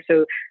combined.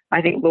 So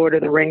I think Lord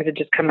of the Rings had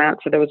just come out,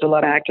 so there was a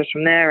lot of actors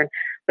from there.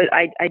 But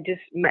I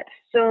just met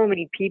so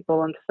many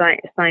people and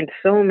signed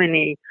so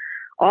many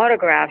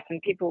autographs,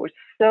 and people were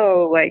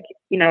so like,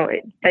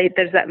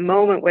 there's that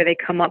moment where they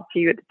come up to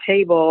you at the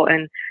table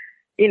and,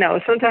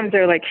 sometimes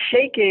they're like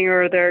shaking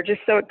or they're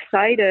just so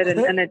excited.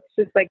 And it's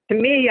just like, to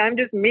me, I'm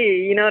just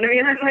me, you know what I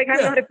mean? I'm like,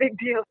 I'm not a big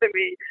deal to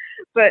me.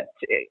 But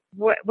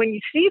when you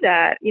see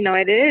that,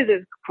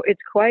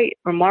 it's quite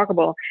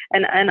remarkable.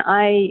 And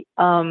I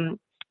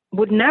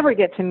would never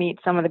get to meet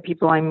some of the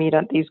people I meet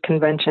at these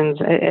conventions.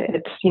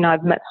 It's,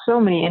 I've met so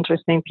many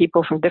interesting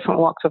people from different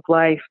walks of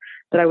life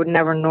that I would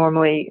never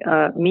normally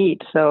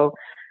meet. So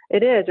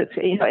it is.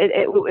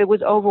 It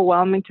was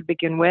overwhelming to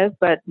begin with,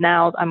 but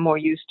now I'm more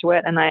used to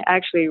it, and I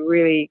actually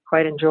really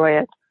quite enjoy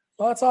it.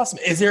 Well, that's awesome.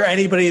 Is there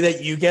anybody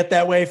that you get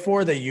that way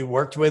for, that you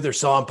worked with or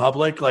saw in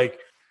public, like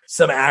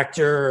some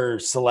actor or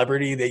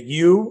celebrity that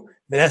you,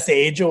 Vanessa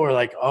Angel, were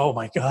like, oh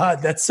my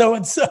God, that's so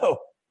and so?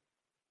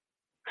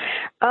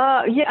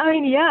 I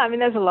mean,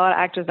 there's a lot of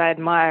actors I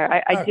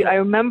admire. I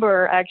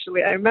remember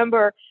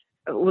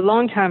a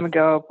long time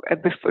ago,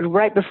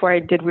 right before I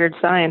did Weird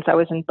Science, I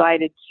was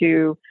invited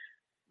to.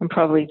 I'm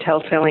probably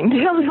telltale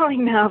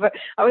now, but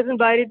I was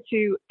invited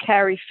to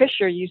Carrie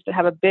Fisher. Used to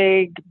have a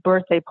big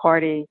birthday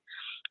party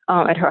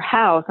at her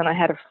house, and I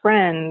had a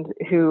friend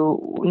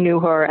who knew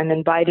her and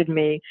invited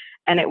me,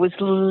 and it was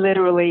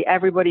literally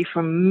everybody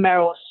from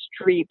Meryl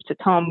Streep to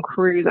Tom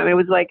Cruise. I mean, it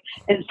was like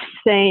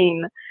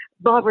insane.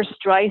 Barbara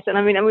Streisand.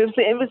 I mean, it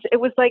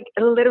was like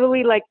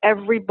literally like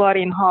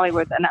everybody in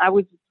Hollywood, and I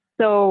was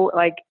so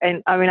like,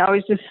 and I mean, I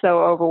was just so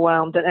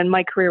overwhelmed, and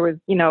my career was,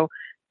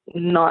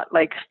 not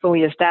like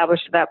fully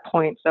established at that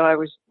point. So I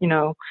was,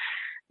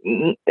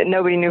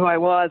 nobody knew who I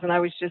was, and I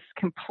was just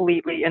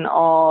completely in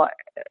awe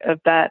of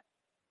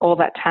all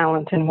that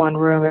talent in one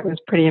room. It was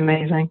pretty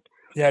amazing.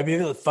 Yeah, it'd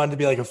be fun to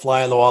be like a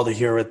fly on the wall to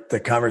hear what the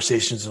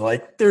conversations are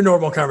like. They're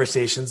normal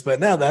conversations, but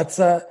now that's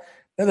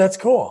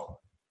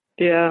cool.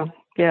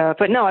 Yeah,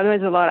 but no,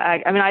 there's a lot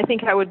of. I mean, I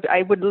think I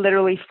would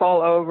literally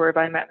fall over if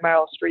I met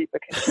Meryl Streep,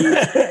 because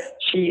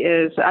she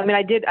is. I mean,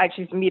 I did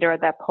actually meet her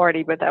at that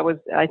party, but that was,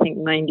 I think,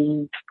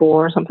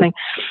 94 or something.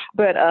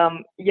 But I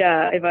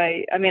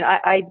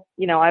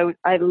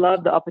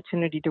love the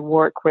opportunity to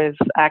work with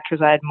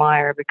actors I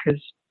admire, because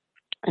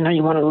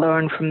you want to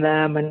learn from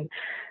them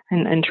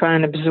and try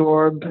and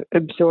absorb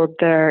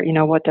their,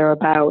 what they're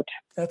about.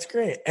 That's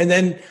great. And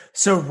then,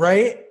 so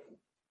right,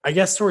 I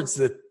guess towards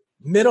the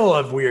middle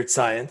of Weird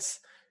Science,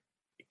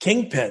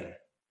 Kingpin.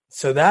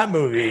 So that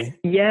movie.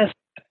 Yes.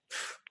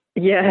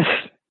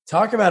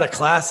 Talk about a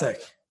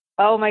classic.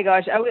 Oh my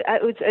gosh.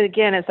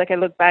 Again, it's like I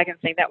look back and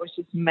think that was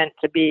just meant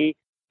to be.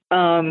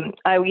 I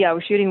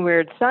was shooting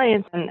Weird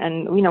Science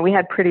and we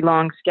had pretty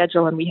long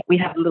schedule and we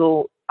had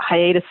little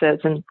hiatuses,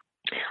 and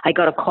I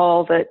got a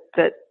call that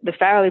the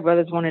Farrelly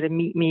brothers wanted to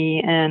meet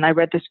me, and I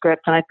read the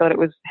script and I thought it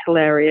was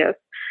hilarious.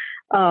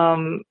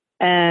 So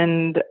I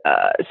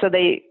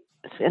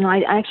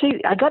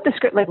got the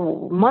script like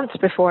months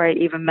before I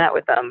even met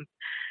with them.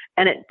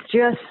 And it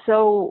just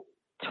so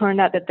turned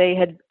out that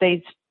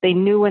they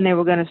knew when they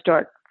were going to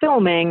start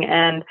filming,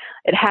 and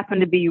it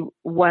happened to be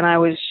when I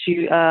was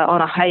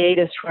on a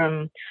hiatus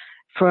from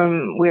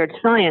Weird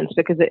Science,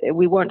 because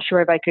we weren't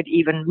sure if I could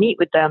even meet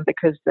with them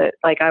because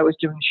I was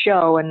doing a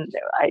show and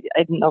I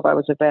didn't know if I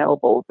was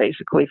available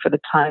basically for the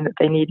time that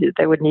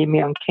they would need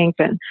me on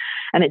Kingpin.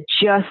 And it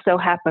just so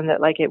happened that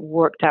it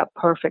worked out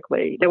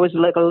perfectly. There was a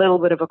little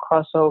bit of a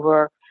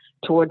crossover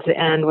towards the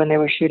end when they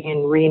were shooting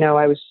in Reno.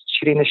 I was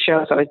shooting the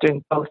show, so I was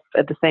doing both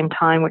at the same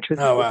time, which was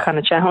kind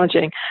of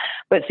challenging.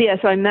 But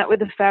so I met with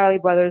the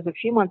Farrelly brothers a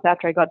few months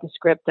after I got the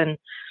script, and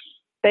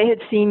they had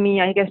seen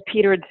me, I guess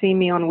Peter had seen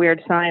me on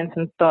Weird Science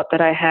and thought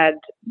that I had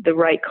the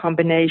right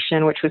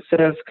combination, which was sort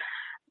of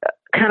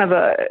kind of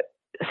a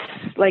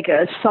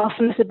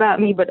softness about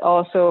me, but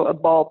also a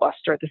ball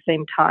buster at the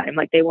same time.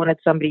 They wanted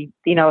somebody,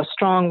 a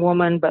strong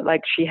woman, but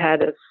she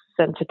had a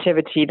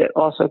sensitivity that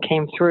also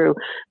came through.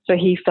 So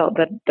he felt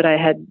that I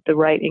had the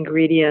right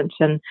ingredients,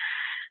 and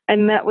I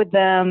met with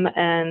them,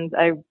 and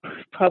I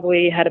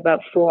probably had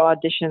about 4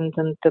 auditions,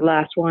 and the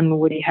last one,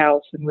 Woody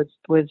Harrelson,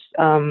 was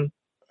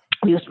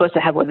we were supposed to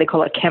have what they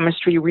call a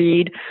chemistry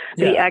read.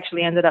 But he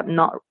actually ended up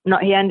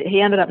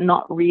he ended up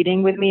not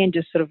reading with me and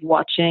just sort of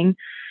watching.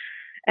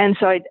 And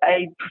so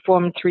I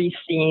performed 3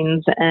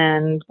 scenes,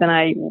 and then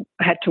I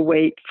had to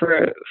wait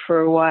for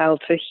a while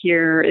to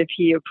hear if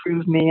he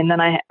approved me. And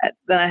then I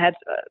had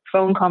a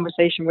phone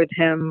conversation with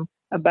him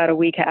about a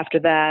week after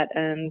that,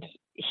 and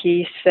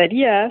he said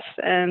yes.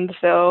 And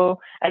so,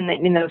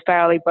 the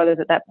Farrelly brothers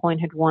at that point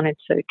had wanted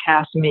to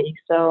cast me.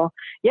 So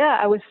yeah,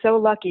 I was so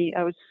lucky.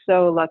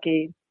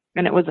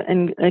 And it was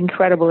an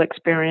incredible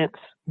experience.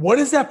 What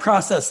is that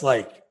process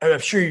like? I'm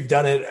sure you've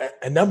done it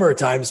a number of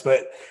times,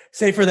 but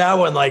say for that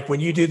one, when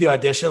you do the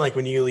audition,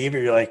 when you leave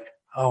it, you're like,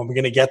 oh, I'm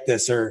going to get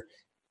this, or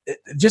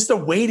just the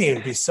waiting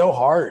would be so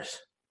hard.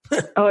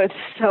 Oh, it's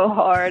so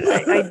hard.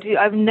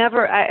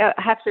 I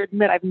have to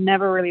admit, I've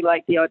never really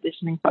liked the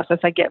auditioning process.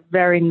 I get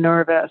very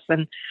nervous,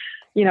 and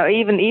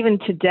even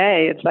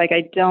today, it's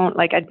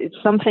it's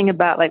something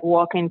about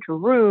walking into a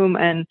room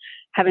and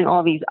having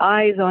all these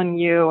eyes on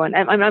you. And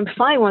I'm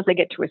fine once I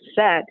get to a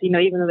set,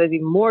 even though there's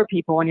even more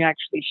people when you're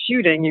actually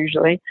shooting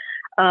usually.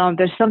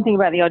 There's something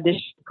about the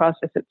audition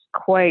process that's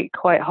quite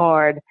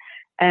hard.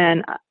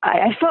 And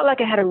I felt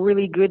like I had a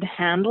really good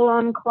handle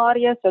on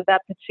Claudia. So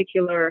that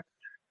particular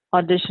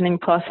auditioning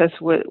process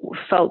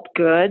felt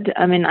good.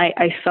 I mean,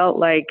 I felt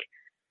like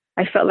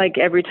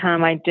every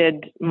time I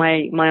did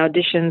my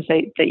auditions,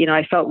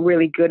 I felt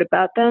really good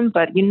about them,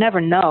 but you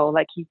never know.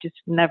 You just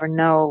never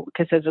know,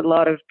 because there's a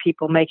lot of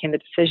people making the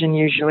decision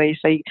usually.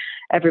 So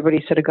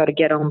everybody's sort of got to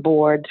get on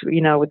board,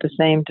 with the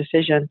same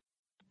decision.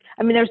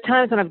 I mean, there's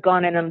times when I've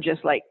gone in and I'm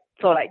just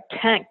thought I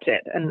tanked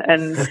it,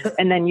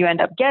 and then you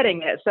end up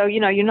getting it. So,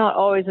 you're not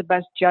always the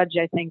best judge,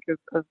 I think,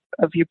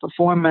 of your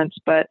performance,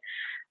 but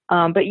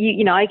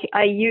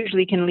I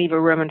usually can leave a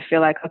room and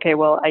feel like, okay,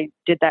 well, I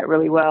did that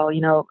really well.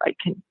 I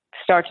can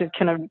start to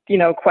kind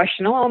of,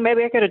 question, oh,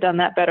 maybe I could have done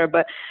that better.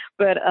 But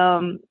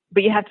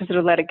you have to sort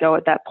of let it go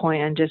at that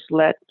point and just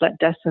let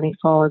destiny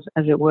fall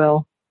as it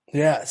will.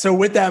 Yeah. So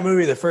with that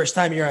movie, the first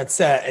time you're on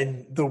set,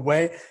 and the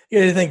way,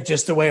 I think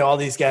just the way all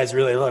these guys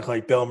really look,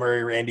 like Bill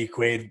Murray, Randy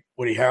Quaid,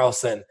 Woody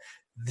Harrelson,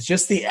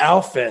 just the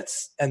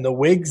outfits and the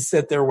wigs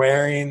that they're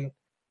wearing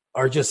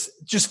are just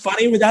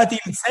funny without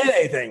even saying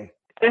anything.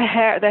 The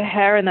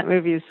hair in that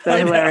movie is so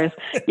hilarious.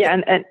 Yeah,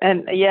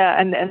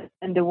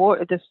 and the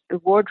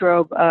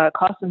wardrobe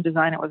costume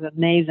designer was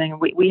amazing.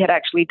 We had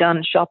actually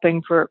done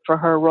shopping for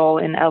her role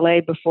in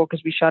LA before,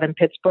 because we shot in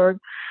Pittsburgh.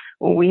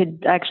 We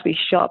had actually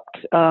shopped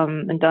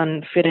and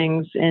done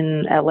fittings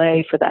in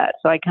LA for that,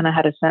 so I kind of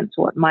had a sense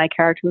of what my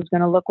character was going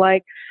to look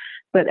like.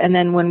 And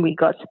then when we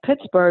got to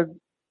Pittsburgh,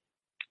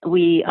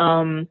 we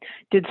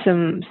did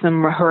some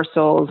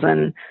rehearsals,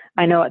 and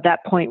I know at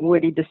that point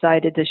Woody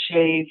decided to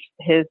shave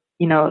his,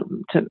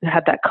 to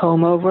have that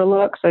comb over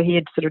look. So he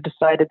had sort of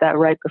decided that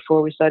right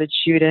before we started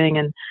shooting,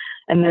 and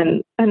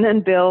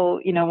then Bill,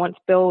 once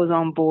Bill was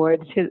on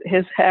board,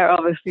 his hair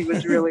obviously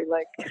was really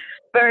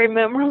very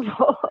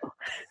memorable.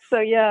 So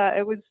yeah,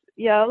 it was,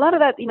 a lot of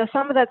that,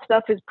 some of that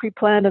stuff is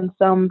pre-planned and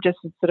some just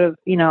sort of,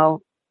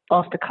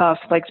 off the cuff,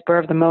 spur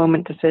of the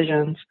moment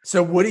decisions.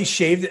 So Woody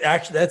shaved,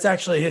 that's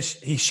actually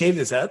he shaved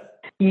his head?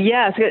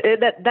 Yes,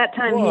 that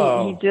time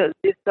he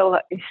still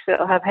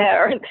have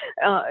hair,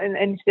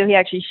 and still he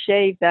actually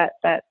shaved that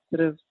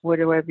sort of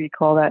whatever you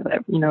call that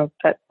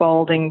that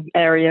balding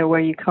area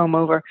where you comb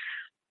over.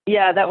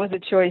 Yeah, that was a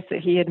choice that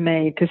he had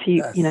made because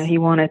he he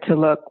wanted to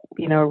look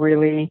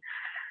really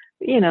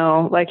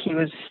like he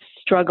was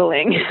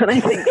struggling. And I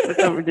think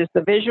just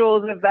the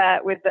visuals of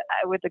that with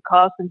the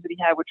costumes that he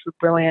had, which were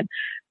brilliant,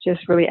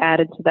 just really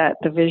added to that,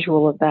 the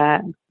visual of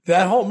that.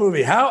 That whole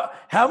movie, how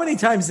many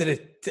times did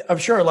it, I'm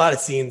sure a lot of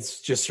scenes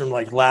just from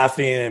like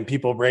laughing and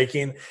people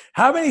breaking.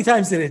 How many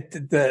times did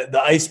it,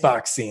 the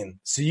icebox scene?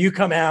 So you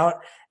come out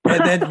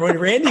and then when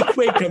Randy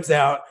Quaid comes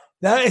out,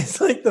 that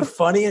is like the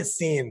funniest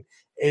scene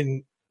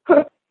in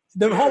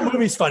the whole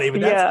movie's funny,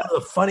 but that's one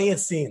of the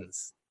funniest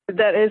scenes.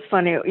 That is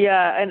funny.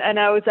 Yeah. And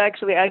I was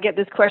actually, I get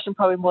this question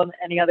probably more than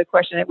any other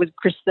question. It was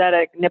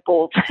prosthetic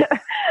nipples.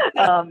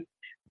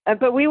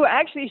 But we were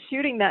actually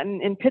shooting that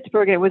in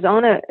Pittsburgh. It was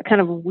on a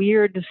kind of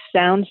weird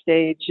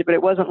soundstage, but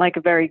it wasn't like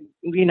a very,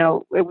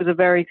 it was a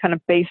very kind of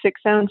basic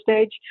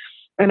soundstage,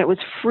 and it was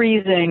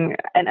freezing.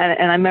 And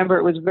I remember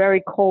it was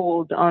very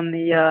cold on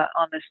the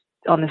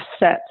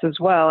sets as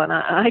well. And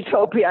I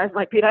told Pete, I was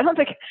like, Pete, I don't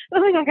think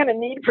I'm going to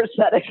need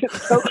prosthetics.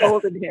 It's so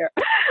cold in here.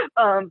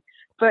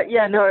 But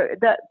yeah, no,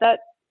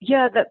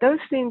 those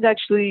scenes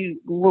actually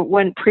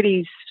went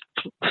pretty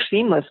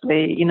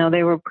seamlessly.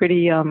 They were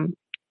pretty.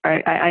 I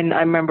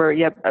remember.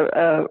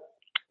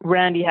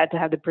 Randy had to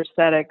have the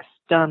prosthetics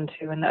done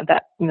too, and that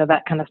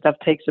that kind of stuff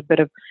takes a bit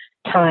of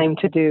time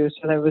to do.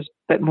 So there was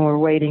a bit more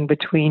waiting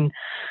between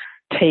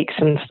takes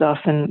and stuff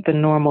than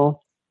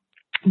normal.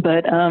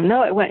 But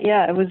no, it went.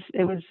 Yeah, it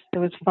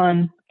was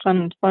fun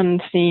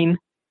scene.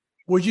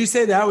 Would you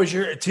say that was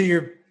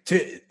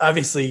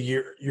obviously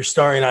you're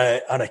starring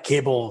on a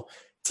cable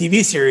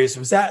TV series?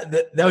 Was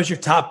that was your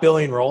top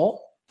billing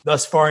role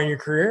thus far in your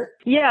career?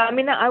 Yeah, I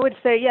mean, I would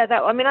say,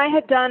 I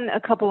had done a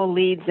couple of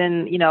leads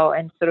in,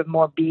 in sort of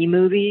more B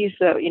movies,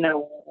 or,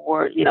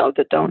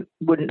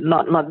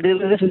 that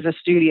this is a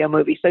studio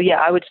movie. So yeah,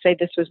 I would say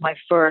this was my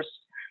first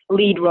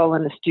lead role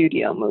in a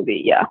studio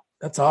movie. Yeah.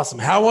 That's awesome.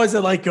 How was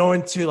it like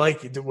going to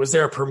was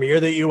there a premiere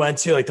that you went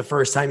to, like the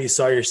first time you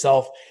saw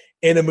yourself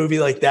in a movie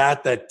like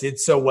that did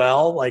so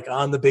well, like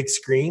on the big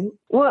screen?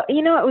 Well,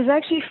 it was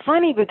actually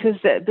funny because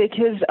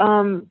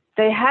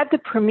they had the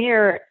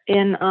premiere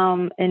in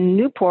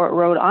Newport,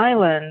 Rhode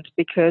Island,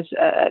 because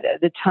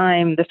at the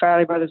time the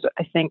Farrelly brothers,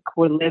 I think,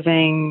 were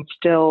living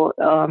still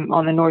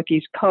on the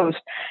Northeast coast,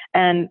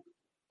 and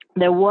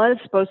there was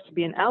supposed to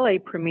be an LA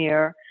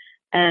premiere,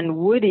 and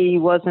Woody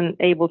wasn't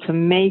able to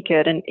make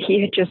it, and he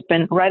had just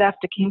been right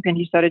after Kingpin.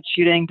 He started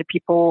shooting The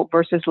People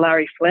versus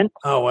Larry Flint.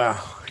 Oh wow,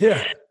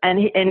 yeah, and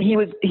he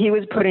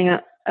was putting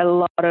a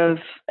lot of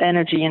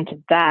energy into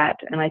that,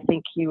 and I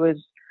think he was.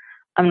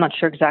 I'm not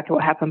sure exactly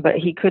what happened, but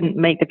he couldn't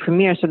make the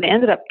premiere. So they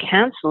ended up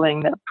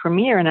canceling the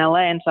premiere in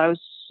LA. And so I was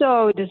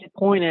so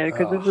disappointed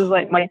because this was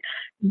like my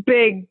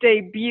big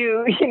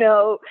debut,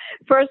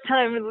 first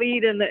time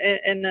lead in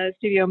a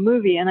studio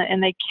movie.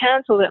 And they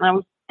canceled it and I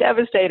was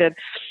devastated.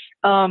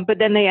 But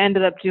then they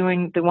ended up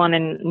doing the one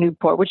in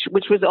Newport, which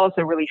was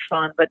also really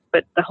fun. But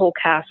the whole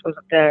cast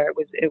wasn't there.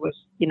 It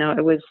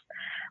was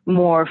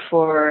more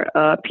for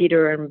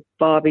Peter and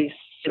Bobby's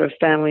sort of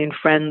family and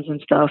friends and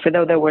stuff. I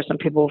know there were some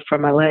people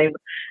from LA,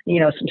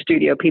 some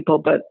studio people,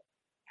 but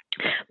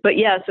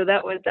yeah, so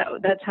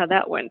that's how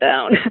that went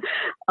down.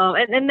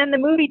 And then the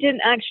movie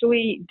didn't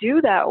actually do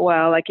that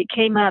well. Like it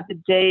came out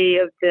the day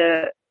of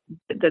the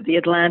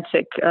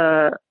Atlantic,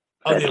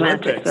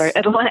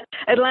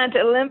 Atlanta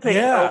Olympics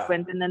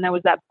opened, and then there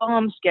was that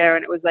bomb scare,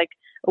 and it was like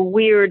a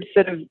weird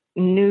sort of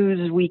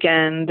news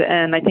weekend,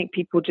 and I think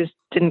people just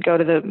didn't go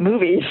to the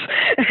movies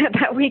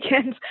that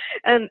weekend,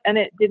 and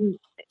it didn't,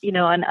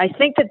 and I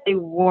think that they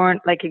weren't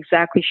like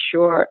exactly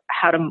sure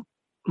how to.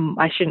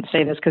 I shouldn't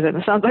say this because it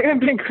sounds like I'm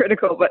being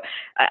critical, but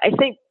I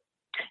think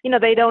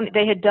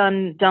they had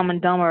done Dumb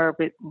and Dumber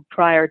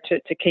prior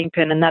to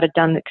Kingpin, and that had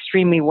done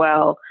extremely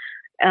well.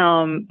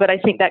 But I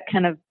think that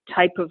kind of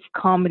type of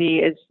comedy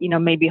is,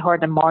 maybe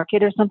hard to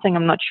market or something.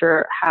 I'm not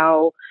sure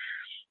how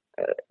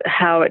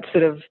it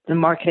sort of the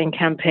marketing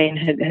campaign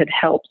had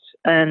helped.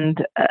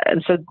 And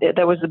so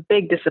there was a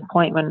big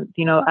disappointment,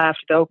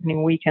 after the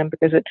opening weekend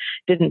because it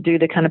didn't do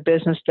the kind of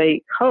business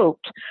they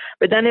hoped.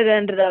 But then it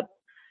ended up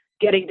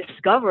getting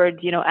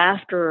discovered,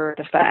 after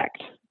the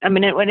fact. I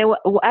mean, it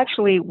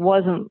actually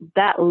wasn't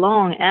that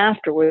long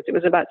afterwards. It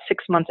was about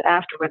 6 months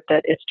afterward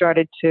that it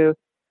started to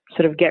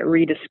sort of get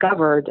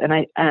rediscovered. And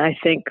I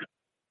think,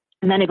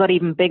 and then it got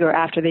even bigger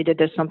after they did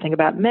There's Something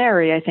About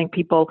Mary. I think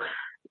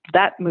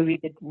that movie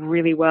did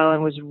really well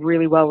and was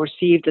really well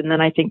received. And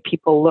then I think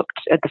people looked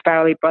at the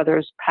Farrelly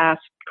brothers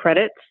past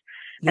credits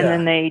and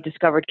then they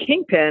discovered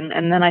Kingpin.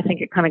 And then I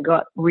think it kind of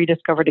got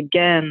rediscovered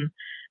again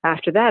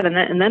after that.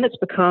 And then it's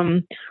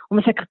become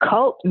almost like a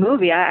cult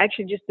movie. I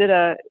actually just did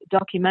a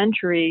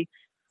documentary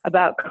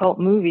about cult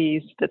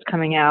movies that's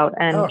coming out,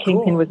 and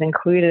Kingpin was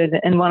included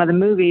in one of the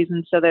movies.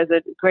 And so there's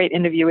a great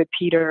interview with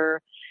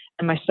Peter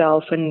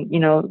myself, and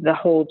the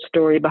whole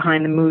story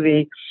behind the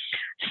movie.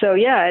 So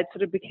yeah, it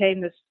sort of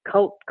became this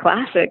cult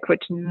classic,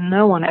 which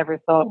no one ever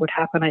thought would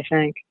happen, I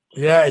think.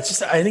 Yeah, I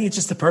think it's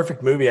just a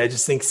perfect movie. I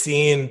just think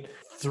seeing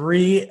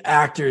three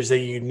actors that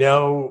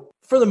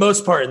for the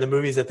most part in the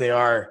movies that they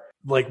are,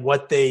 like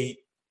what they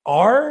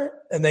are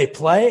and they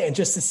play, and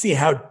just to see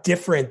how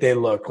different they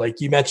look. Like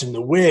you mentioned,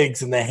 the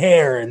wigs and the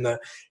hair and the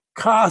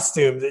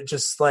costumes. It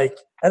just like,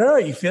 I don't know,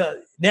 you feel,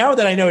 now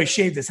that I know he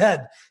shaved his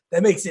head,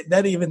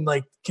 that even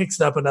like kicks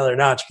it up another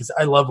notch, because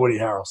I love Woody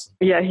Harrelson.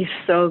 Yeah, he's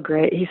so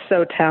great. He's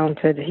so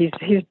talented. He's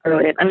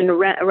brilliant. I mean,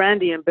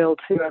 Randy and Bill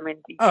too. I mean,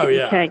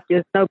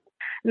 there's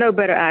no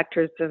better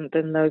actors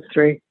than those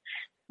three.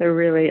 They're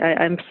really,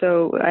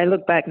 I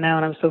look back now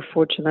and I'm so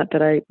fortunate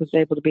that I was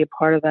able to be a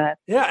part of that.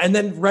 Yeah. And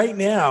then right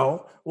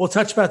now, we'll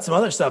touch about some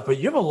other stuff, but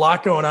you have a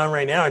lot going on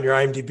right now on your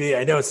IMDb.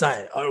 I know it's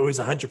not always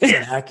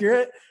 100%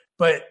 accurate,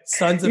 but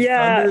Sons of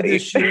Thunder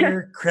this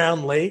year,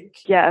 Crown Lake.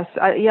 Yes.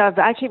 I've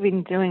actually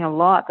been doing a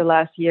lot the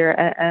last year,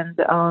 and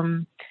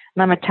I'm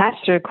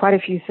attached to quite a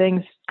few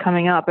things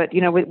coming up. But,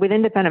 with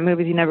independent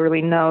movies, you never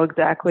really know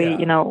exactly,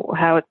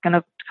 how it's going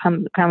to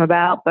come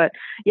about. But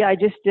yeah, I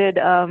just did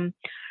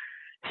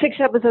 6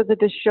 episodes of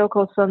this show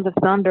called Sons of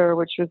Thunder,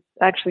 which was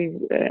actually,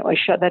 I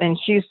shot that in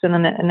Houston,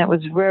 and it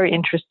was very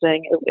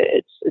interesting.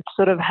 It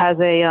sort of has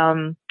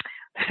a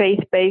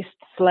faith-based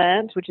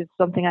slant, which is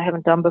something I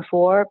haven't done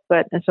before.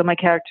 And so my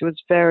character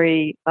was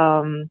very,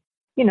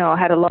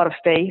 had a lot of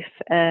faith.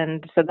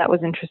 And so that was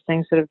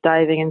interesting, sort of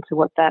diving into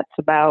what that's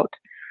about.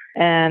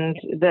 And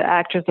the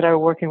actors that I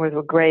was working with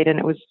were great. And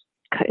it was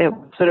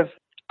sort of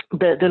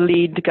the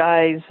lead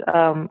guy's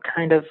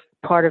kind of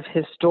part of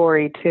his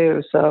story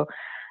too. So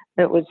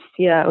it was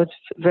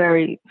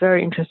very,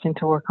 very interesting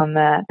to work on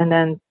that. And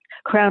then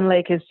Crown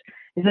Lake is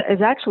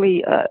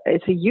actually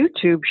it's a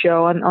YouTube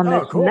show on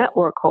this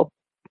network called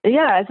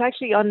it's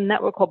actually on a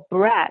network called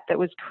Brat that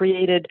was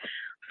created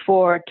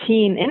for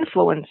teen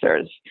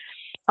influencers,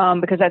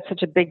 because that's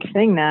such a big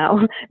thing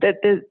now that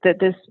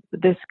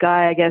this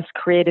guy, I guess,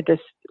 created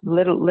this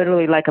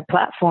literally like a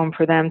platform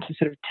for them to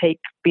sort of take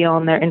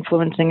beyond their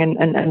influencing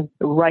and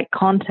write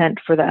content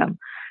for them.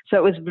 So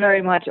it was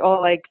very much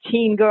all like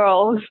teen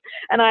girls,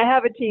 and I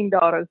have a teen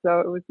daughter, so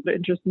it was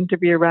interesting to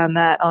be around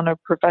that on a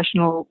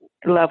professional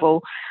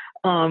level.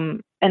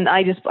 And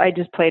I just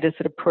played a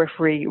sort of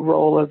periphery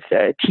role of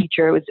a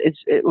teacher.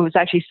 It was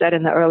actually set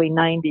in the early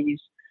 90s,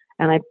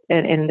 and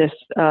in this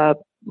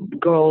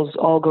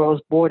all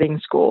girls boarding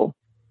school,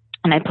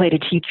 and I played a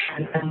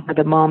teacher and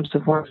the moms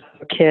of one of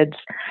the kids.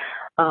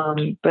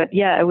 But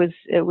yeah, it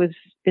was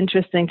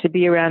interesting to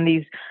be around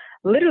these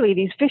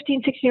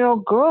 15,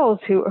 16-year-old girls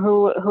who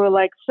are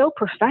like so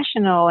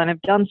professional and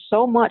have done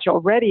so much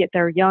already at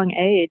their young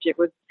age. It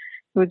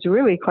was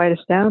really quite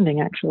astounding,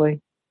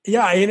 actually.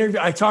 Yeah,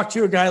 I talked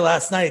to a guy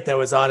last night that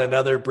was on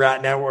another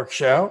Brat Network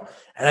show,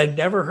 and I'd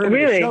never heard of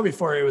the show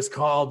before. It was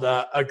called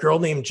A Girl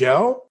Named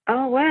Joe.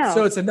 Oh, wow.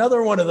 So it's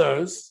another one of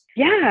those.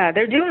 Yeah,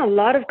 they're doing a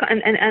lot of,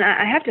 and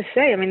I have to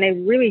say, I mean, they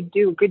really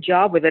do a good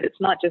job with it.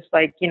 It's not just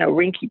like,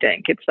 rinky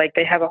dink. It's like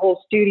they have a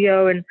whole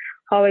studio in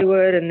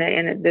Hollywood, and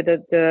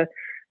the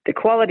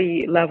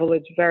quality level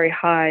is very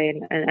high,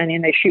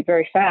 and they shoot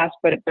very fast,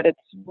 but it's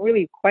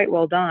really quite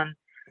well done.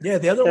 Yeah,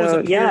 the other one was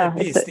a period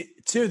piece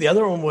too. The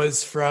other one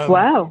was from,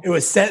 It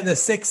was set in the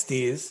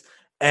 60s,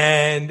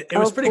 and it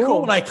was pretty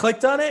cool when I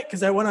clicked on it,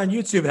 because I went on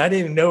YouTube and I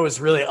didn't even know it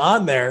was really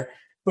on there.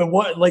 But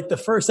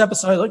the first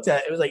episode I looked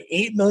at, it was like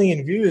 8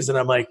 million views, and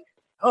I'm like,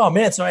 oh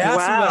man. So I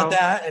asked him about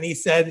that, and he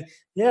said,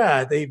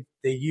 yeah, they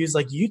use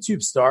like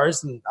YouTube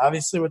stars, and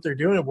obviously what they're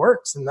doing, it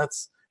works, and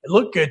it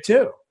looked good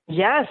too.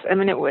 Yes, I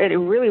mean, it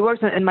really works.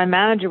 And my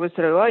manager was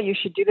sort of, oh, you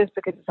should do this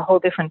because it's a whole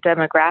different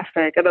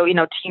demographic. Although,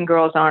 teen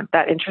girls aren't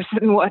that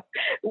interested in what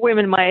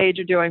women my age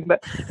are doing.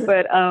 But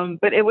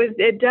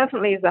it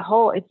definitely is the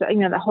whole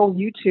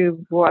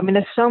YouTube war. I mean,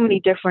 there's so many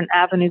different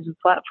avenues and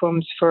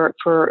platforms for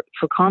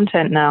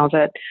content now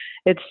that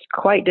it's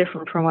quite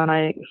different from when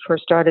I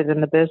first started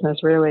in the business,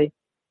 really.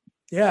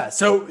 Yeah.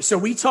 So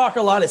we talk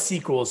a lot of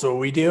sequels, so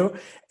we do,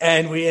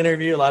 and we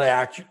interview a lot of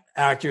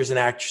actors and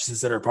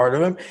actresses that are part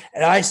of them.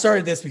 And I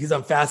started this because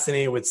I'm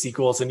fascinated with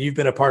sequels, and you've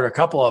been a part of a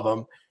couple of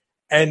them.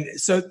 And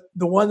so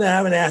the one that I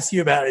haven't asked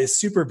you about is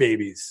Super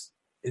Babies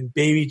and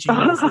Baby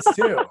Geniuses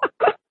too.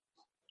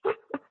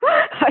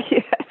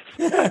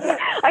 Yes.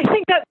 I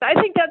think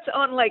that's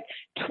on like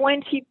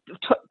 20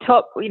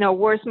 top,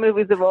 worst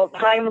movies of all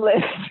time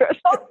list or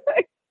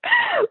something.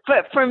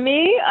 But for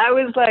me, I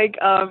was like,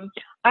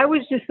 I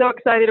was just so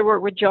excited to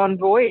work with John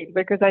Voight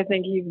because I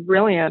think he's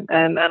brilliant.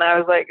 And I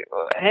was like,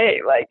 hey,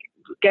 like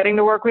getting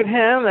to work with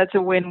him, that's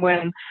a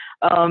win-win.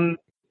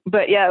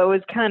 But yeah, it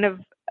was kind of,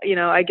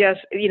 I guess,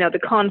 the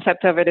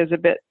concept of it is a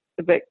bit,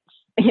 a bit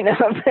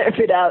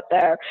out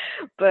there,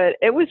 but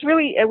it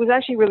was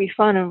actually really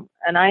fun.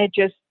 And I had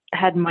just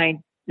had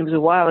it was a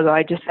while ago,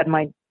 I just had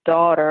my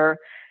daughter.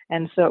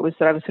 And so I was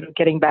sort of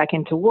getting back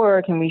into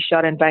work, and we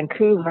shot in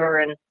Vancouver,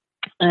 and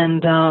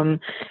And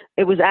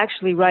it was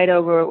actually right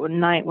over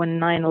night when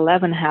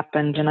 9/11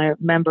 happened. And I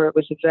remember it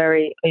was a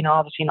very,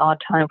 obviously an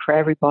odd time for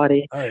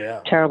everybody. Oh,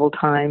 yeah. Terrible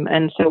time.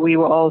 And so we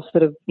were all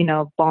sort of,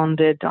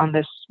 bonded on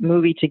this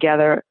movie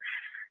together,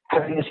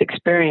 having this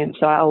experience.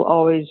 So I'll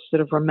always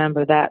sort of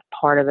remember that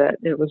part of it.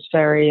 It was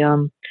very,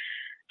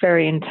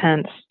 very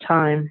intense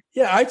time.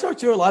 Yeah, I talk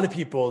to a lot of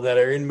people that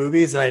are in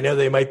movies, and I know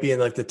they might be in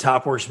like the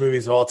top worst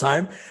movies of all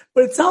time,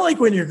 but it's not like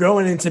when you're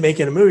going into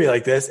making a movie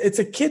like this, it's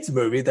a kid's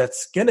movie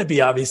that's going to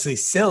be obviously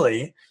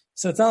silly.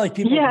 So it's not like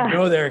people can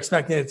go there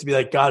expecting it to be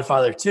like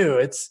Godfather 2.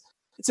 It's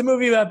a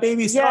movie about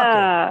babies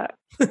talking.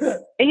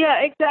 Yeah,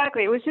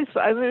 exactly. It was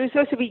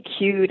supposed to be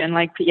cute and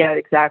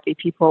exactly.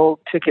 People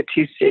took it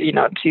too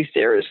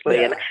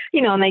seriously, and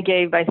and they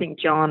gave, I think,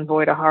 John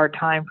Voight a hard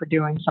time for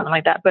doing something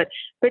like that. But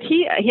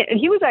he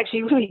was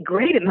actually really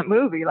great in the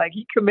movie. Like,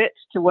 he commits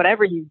to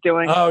whatever he's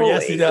doing. Oh, fully.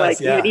 yes, he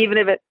does. Like, even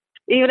if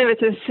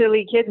it's a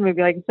silly kids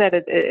movie, like I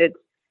said,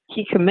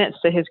 he commits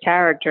to his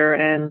character,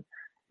 and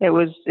it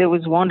was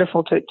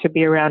wonderful to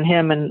be around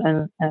him,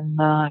 and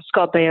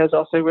Scott Baio is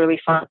also really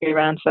fun to be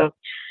around.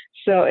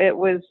 So it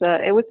was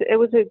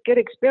a good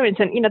experience,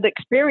 and the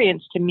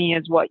experience to me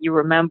is what you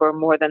remember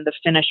more than the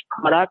finished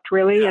product.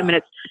 Really, I mean,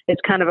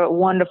 it's kind of a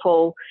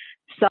wonderful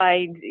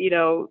side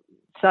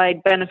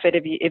benefit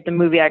if the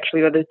movie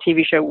actually, or the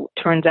TV show,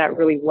 turns out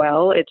really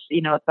well. It's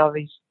it's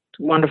always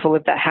wonderful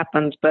if that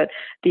happens, but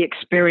the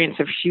experience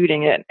of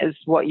shooting it is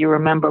what you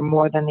remember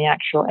more than the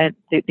actual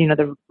the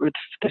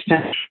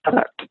finished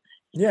product.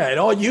 Yeah, and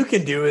all you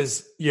can do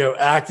is,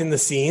 act in the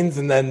scenes,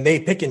 and then they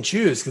pick and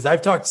choose. Because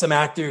I've talked to some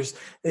actors,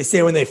 they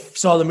say when they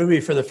saw the movie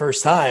for the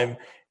first time,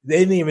 they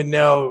didn't even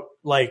know,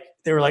 like,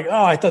 they were like,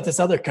 oh, I thought this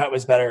other cut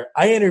was better.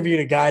 I interviewed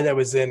a guy that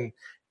was in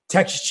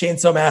Texas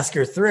Chainsaw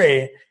Massacre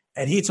 3,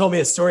 and he told me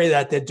a story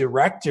that the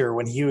director,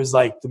 when he was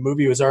like, the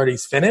movie was already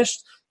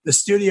finished, the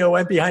studio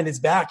went behind his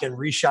back and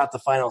reshot the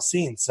final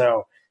scene.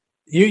 So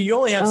you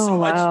only have so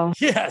much. Wow.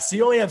 Yeah, so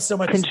you only have so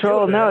much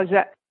control. No,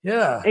 exactly.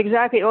 Yeah,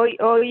 exactly.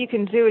 All you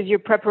can do is your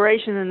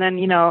preparation, and then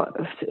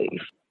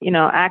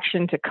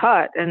action to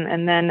cut,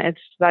 and then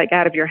it's like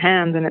out of your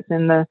hands, and it's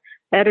in the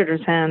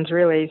editor's hands,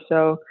 really.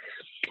 So,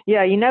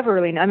 yeah, you never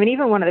really. I mean,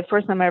 even the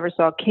first time I ever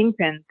saw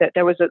Kingpin, that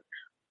there was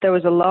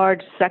a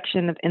large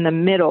section in the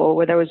middle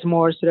where there was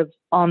more sort of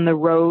on the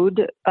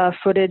road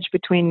footage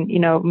between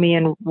me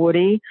and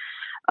Woody.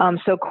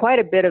 So quite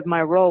a bit of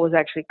my role was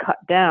actually cut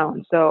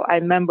down. So I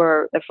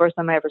remember the first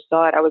time I ever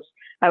saw it,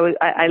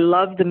 I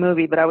loved the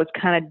movie, but I was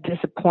kind of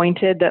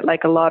disappointed that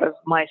like a lot of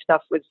my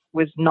stuff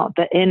was not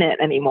in it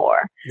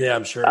anymore. Yeah,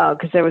 I'm sure.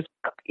 Because there was,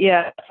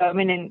 I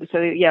mean, in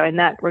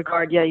that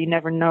regard, you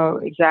never know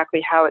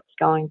exactly how it's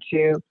going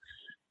to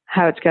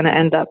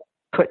end up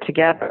put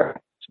together.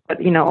 But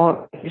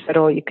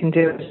all you can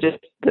do is just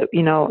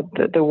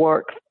the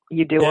work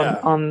you do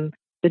on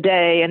the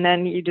day, and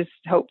then you just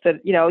hope that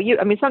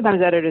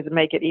sometimes editors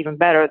make it even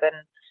better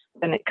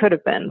than it could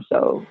have been.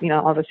 So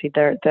obviously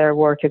their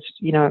work is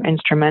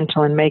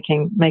instrumental in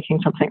making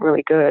something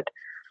really good.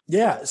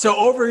 Yeah. So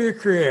over your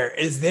career,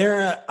 is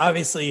there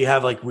obviously you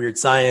have like Weird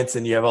Science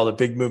and you have all the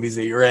big movies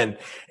that you're in.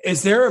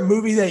 Is there a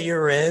movie that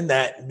you're in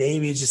that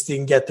maybe just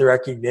didn't get the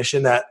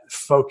recognition that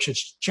folks should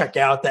check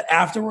out, that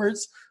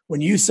afterwards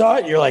when you saw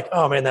it, you're like,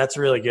 oh man, that's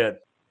really good?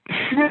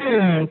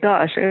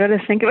 Gosh, I got to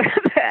think about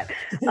that.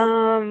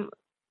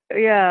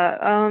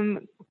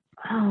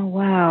 Oh,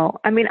 wow.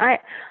 I mean, I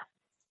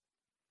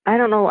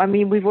don't know. I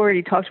mean, we've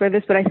already talked about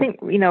this, but I think,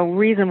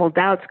 Reasonable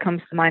Doubts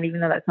comes to mind,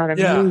 even though that's not a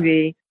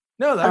movie.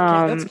 No,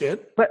 that's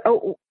good. But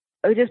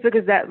just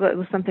because that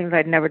was something that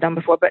I'd never done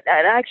before. But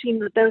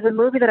actually, there was a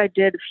movie that I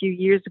did a few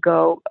years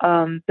ago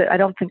that I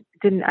don't think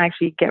didn't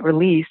actually get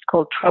released,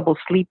 called Trouble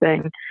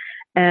Sleeping.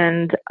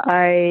 And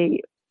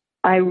I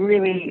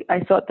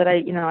thought that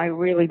I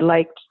really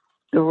liked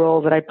the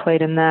role that I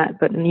played in that,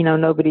 but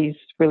nobody's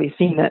really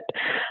seen it.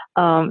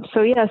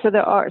 So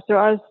there are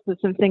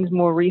some things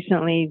more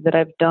recently that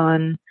I've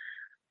done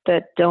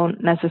that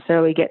don't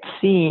necessarily get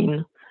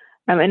seen.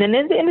 And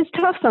it's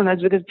tough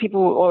sometimes because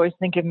people always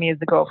think of me as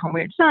the girl from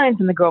Weird Science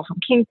and the girl from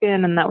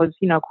Kingpin, and that was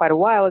quite a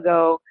while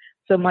ago.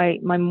 So my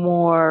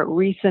more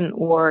recent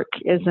work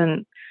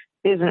isn't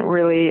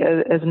really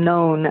as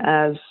known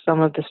as some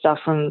of the stuff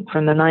from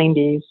the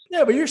 90s.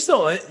 Yeah, but you're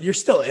still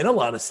in a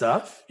lot of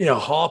stuff.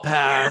 Hall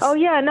Pass. Oh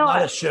yeah, no, a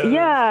lot of shows.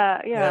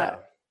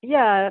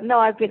 Yeah. No,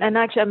 I've been, and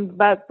actually I'm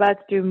about to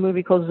do a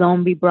movie called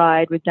Zombie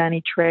Bride with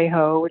Danny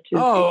Trejo, which is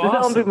a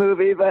zombie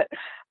movie, but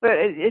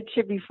it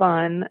should be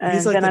fun. And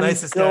he's like then the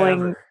nicest guy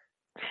ever.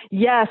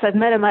 Yes, I've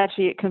met him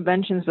actually at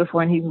conventions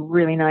before, and he's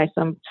really nice.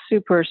 I'm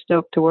super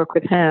stoked to work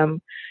with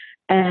him.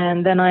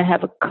 And then I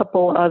have a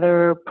couple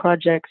other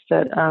projects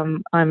that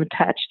I'm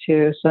attached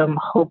to, so I'm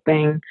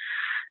hoping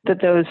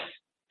that those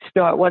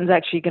start. One's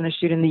actually going to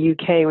shoot in the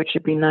UK, which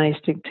would be nice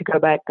to go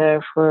back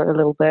there for a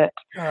little bit.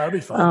 Oh, that'd be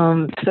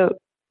fun. So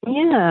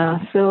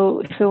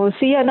we'll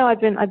see. Yeah, no,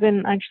 I've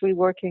been actually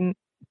working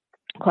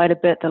quite a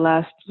bit the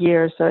last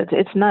year, so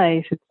it's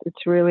nice.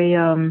 It's really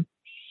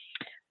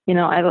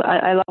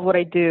I love what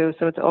I do.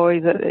 So it's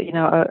always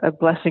a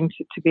blessing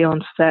to be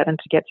on set and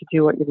to get to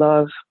do what you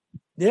love.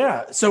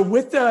 Yeah. So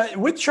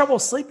with trouble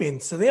sleeping,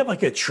 so they have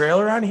like a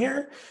trailer on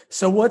here.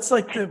 So what's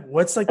the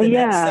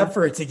next step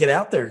for it to get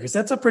out there? Because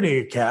that's a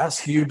pretty good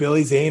cast. You,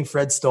 Billy Zane,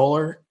 Fred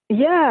Stoller.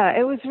 Yeah,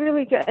 it was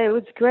really good. It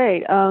was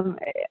great.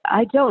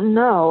 I don't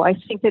know. I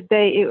think that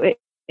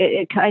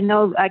I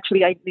know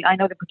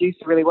the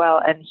producer really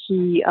well, and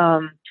he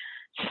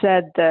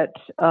said that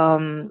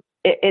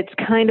it's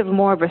kind of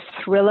more of a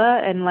thriller,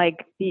 and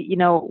like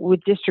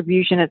with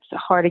distribution, it's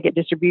hard to get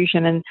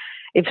distribution, and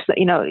if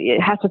it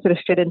has to sort of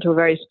fit into a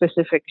very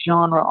specific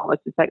genre.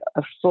 Almost, it's like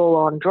a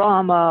full-on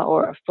drama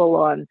or a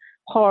full-on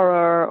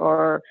horror,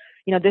 or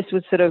this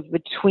was sort of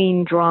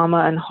between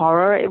drama and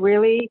horror,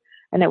 really.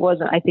 And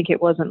I think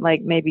it wasn't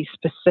like maybe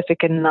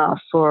specific enough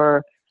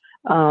for,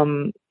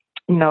 to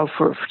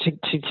sort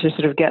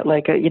of get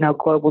like a,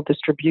 global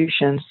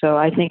distribution. So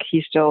I think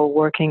he's still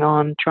working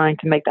on trying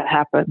to make that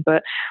happen.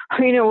 But,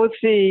 we'll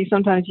see.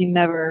 Sometimes you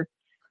never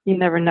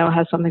know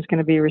how something's going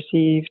to be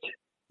received.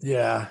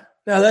 Yeah.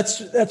 No,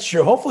 that's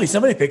true. Hopefully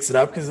somebody picks it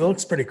up because it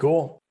looks pretty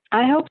cool.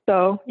 I hope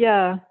so.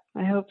 Yeah.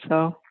 I hope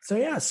so.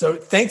 So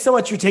thanks so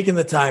much for taking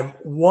the time.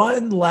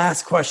 One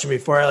last question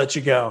before I let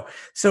you go.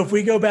 So if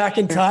we go back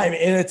in time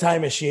in a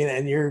time machine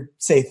and you're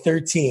say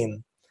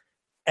 13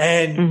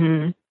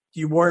 and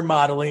you weren't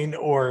modeling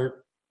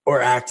or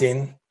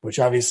acting, which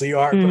obviously you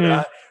are,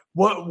 but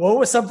what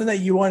was something that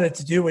you wanted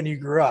to do when you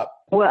grew up?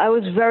 Well, I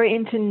was very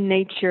into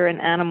nature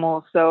and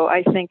animals. So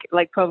I think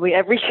like probably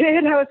every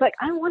kid, I was like,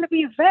 I want to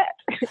be a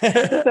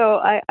vet. So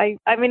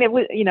I mean, it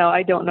was,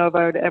 I don't know if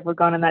I would have ever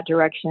gone in that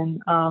direction.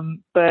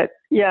 But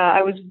yeah,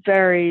 I was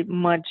very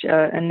much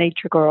a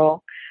nature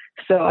girl.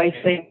 So I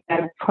think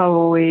I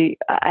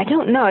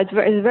don't know. It's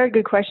a very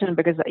good question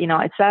because,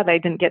 it's sad that I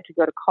didn't get to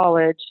go to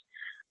college.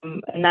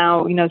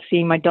 Now,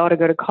 seeing my daughter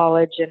go to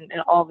college and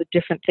all the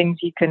different things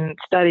you can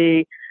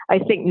study, I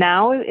think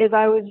now if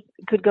I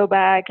could go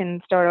back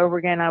and start over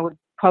again, I would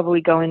probably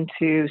go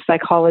into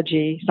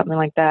psychology, something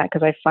like that,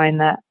 because I find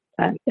that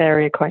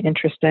area quite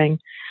interesting.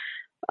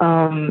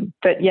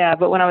 But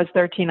when I was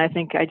 13, I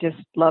think I just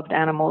loved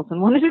animals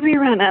and wanted to be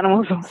around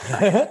animals all the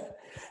time.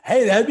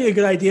 Hey, that'd be a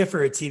good idea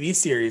for a TV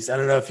series. I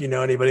don't know if you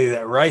know anybody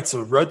that write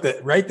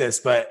this,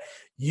 but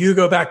you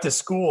go back to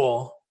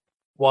school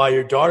while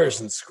your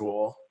daughter's in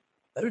school.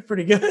 That'd be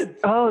pretty good.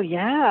 Oh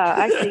yeah,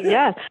 actually,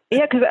 yeah.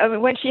 Because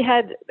when she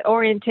had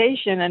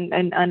orientation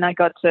and I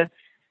got to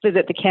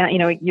visit the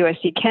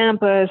USC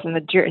campus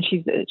and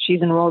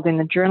she's enrolled in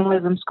the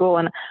journalism school,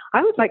 and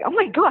I was like, oh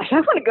my gosh, I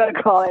want to go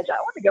to college.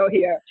 I want to go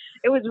here.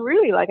 It was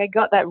really like I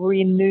got that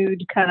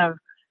renewed kind of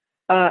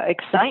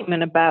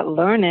excitement about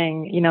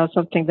learning,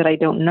 something that I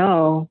don't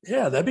know.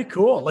 Yeah, that'd be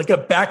cool. Like a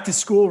back to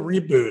school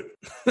reboot.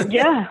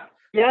 Yeah,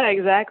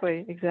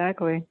 exactly.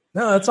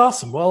 No, that's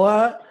awesome.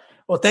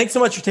 Well, thanks so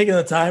much for taking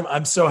the time.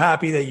 I'm so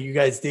happy that you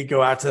guys did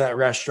go out to that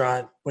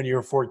restaurant when you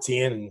were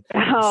 14 and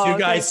you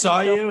guys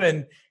saw you.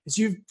 And as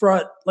you've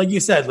brought, like you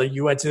said, like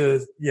you went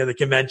to the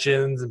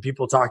conventions and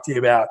people talked to you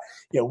about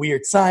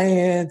weird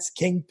science,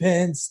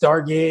 Kingpin,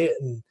 Stargate,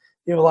 and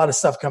you have a lot of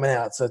stuff coming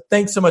out. So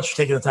thanks so much for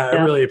taking the time.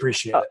 Yeah. I really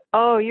appreciate it.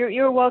 Oh,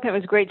 you're welcome. It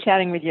was great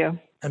chatting with you.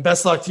 And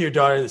best luck to your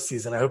daughter this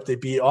season. I hope they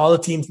beat all the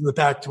teams in the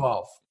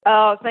Pac-12.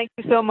 Oh, thank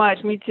you so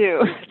much. Me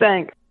too.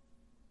 Thanks.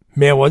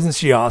 Man, wasn't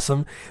she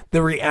awesome?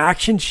 The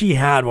reaction she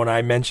had when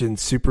I mentioned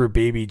Super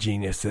Baby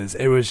Geniuses,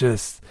 it was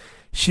just,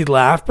 she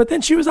laughed, but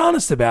then she was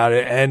honest about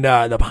it. And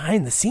the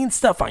behind the scenes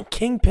stuff on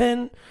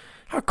Kingpin,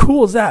 how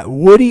cool is that?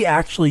 Woody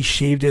actually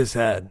shaved his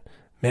head.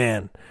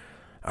 Man.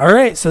 All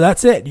right, so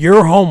that's it.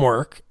 Your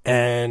homework,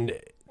 and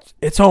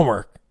it's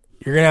homework.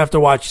 You're going to have to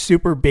watch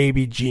Super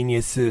Baby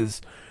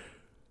Geniuses.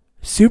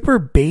 Super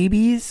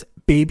Babies,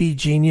 Baby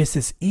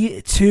Geniuses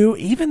 2.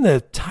 Even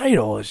the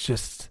title is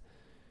just...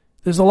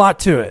 There's a lot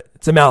to it.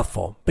 It's a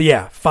mouthful. But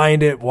yeah,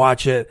 find it,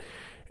 watch it.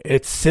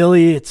 It's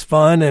silly, it's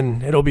fun,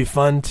 and it'll be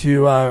fun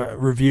to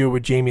review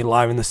with Jamie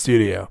live in the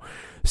studio.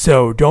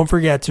 So don't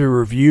forget to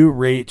review,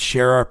 rate,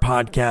 share our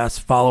podcast.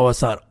 Follow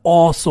us on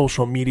all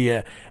social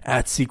media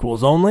at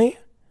Sequels Only.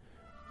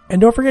 And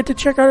don't forget to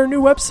check out our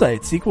new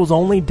website,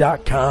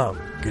 sequelsonly.com.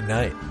 Good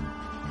night.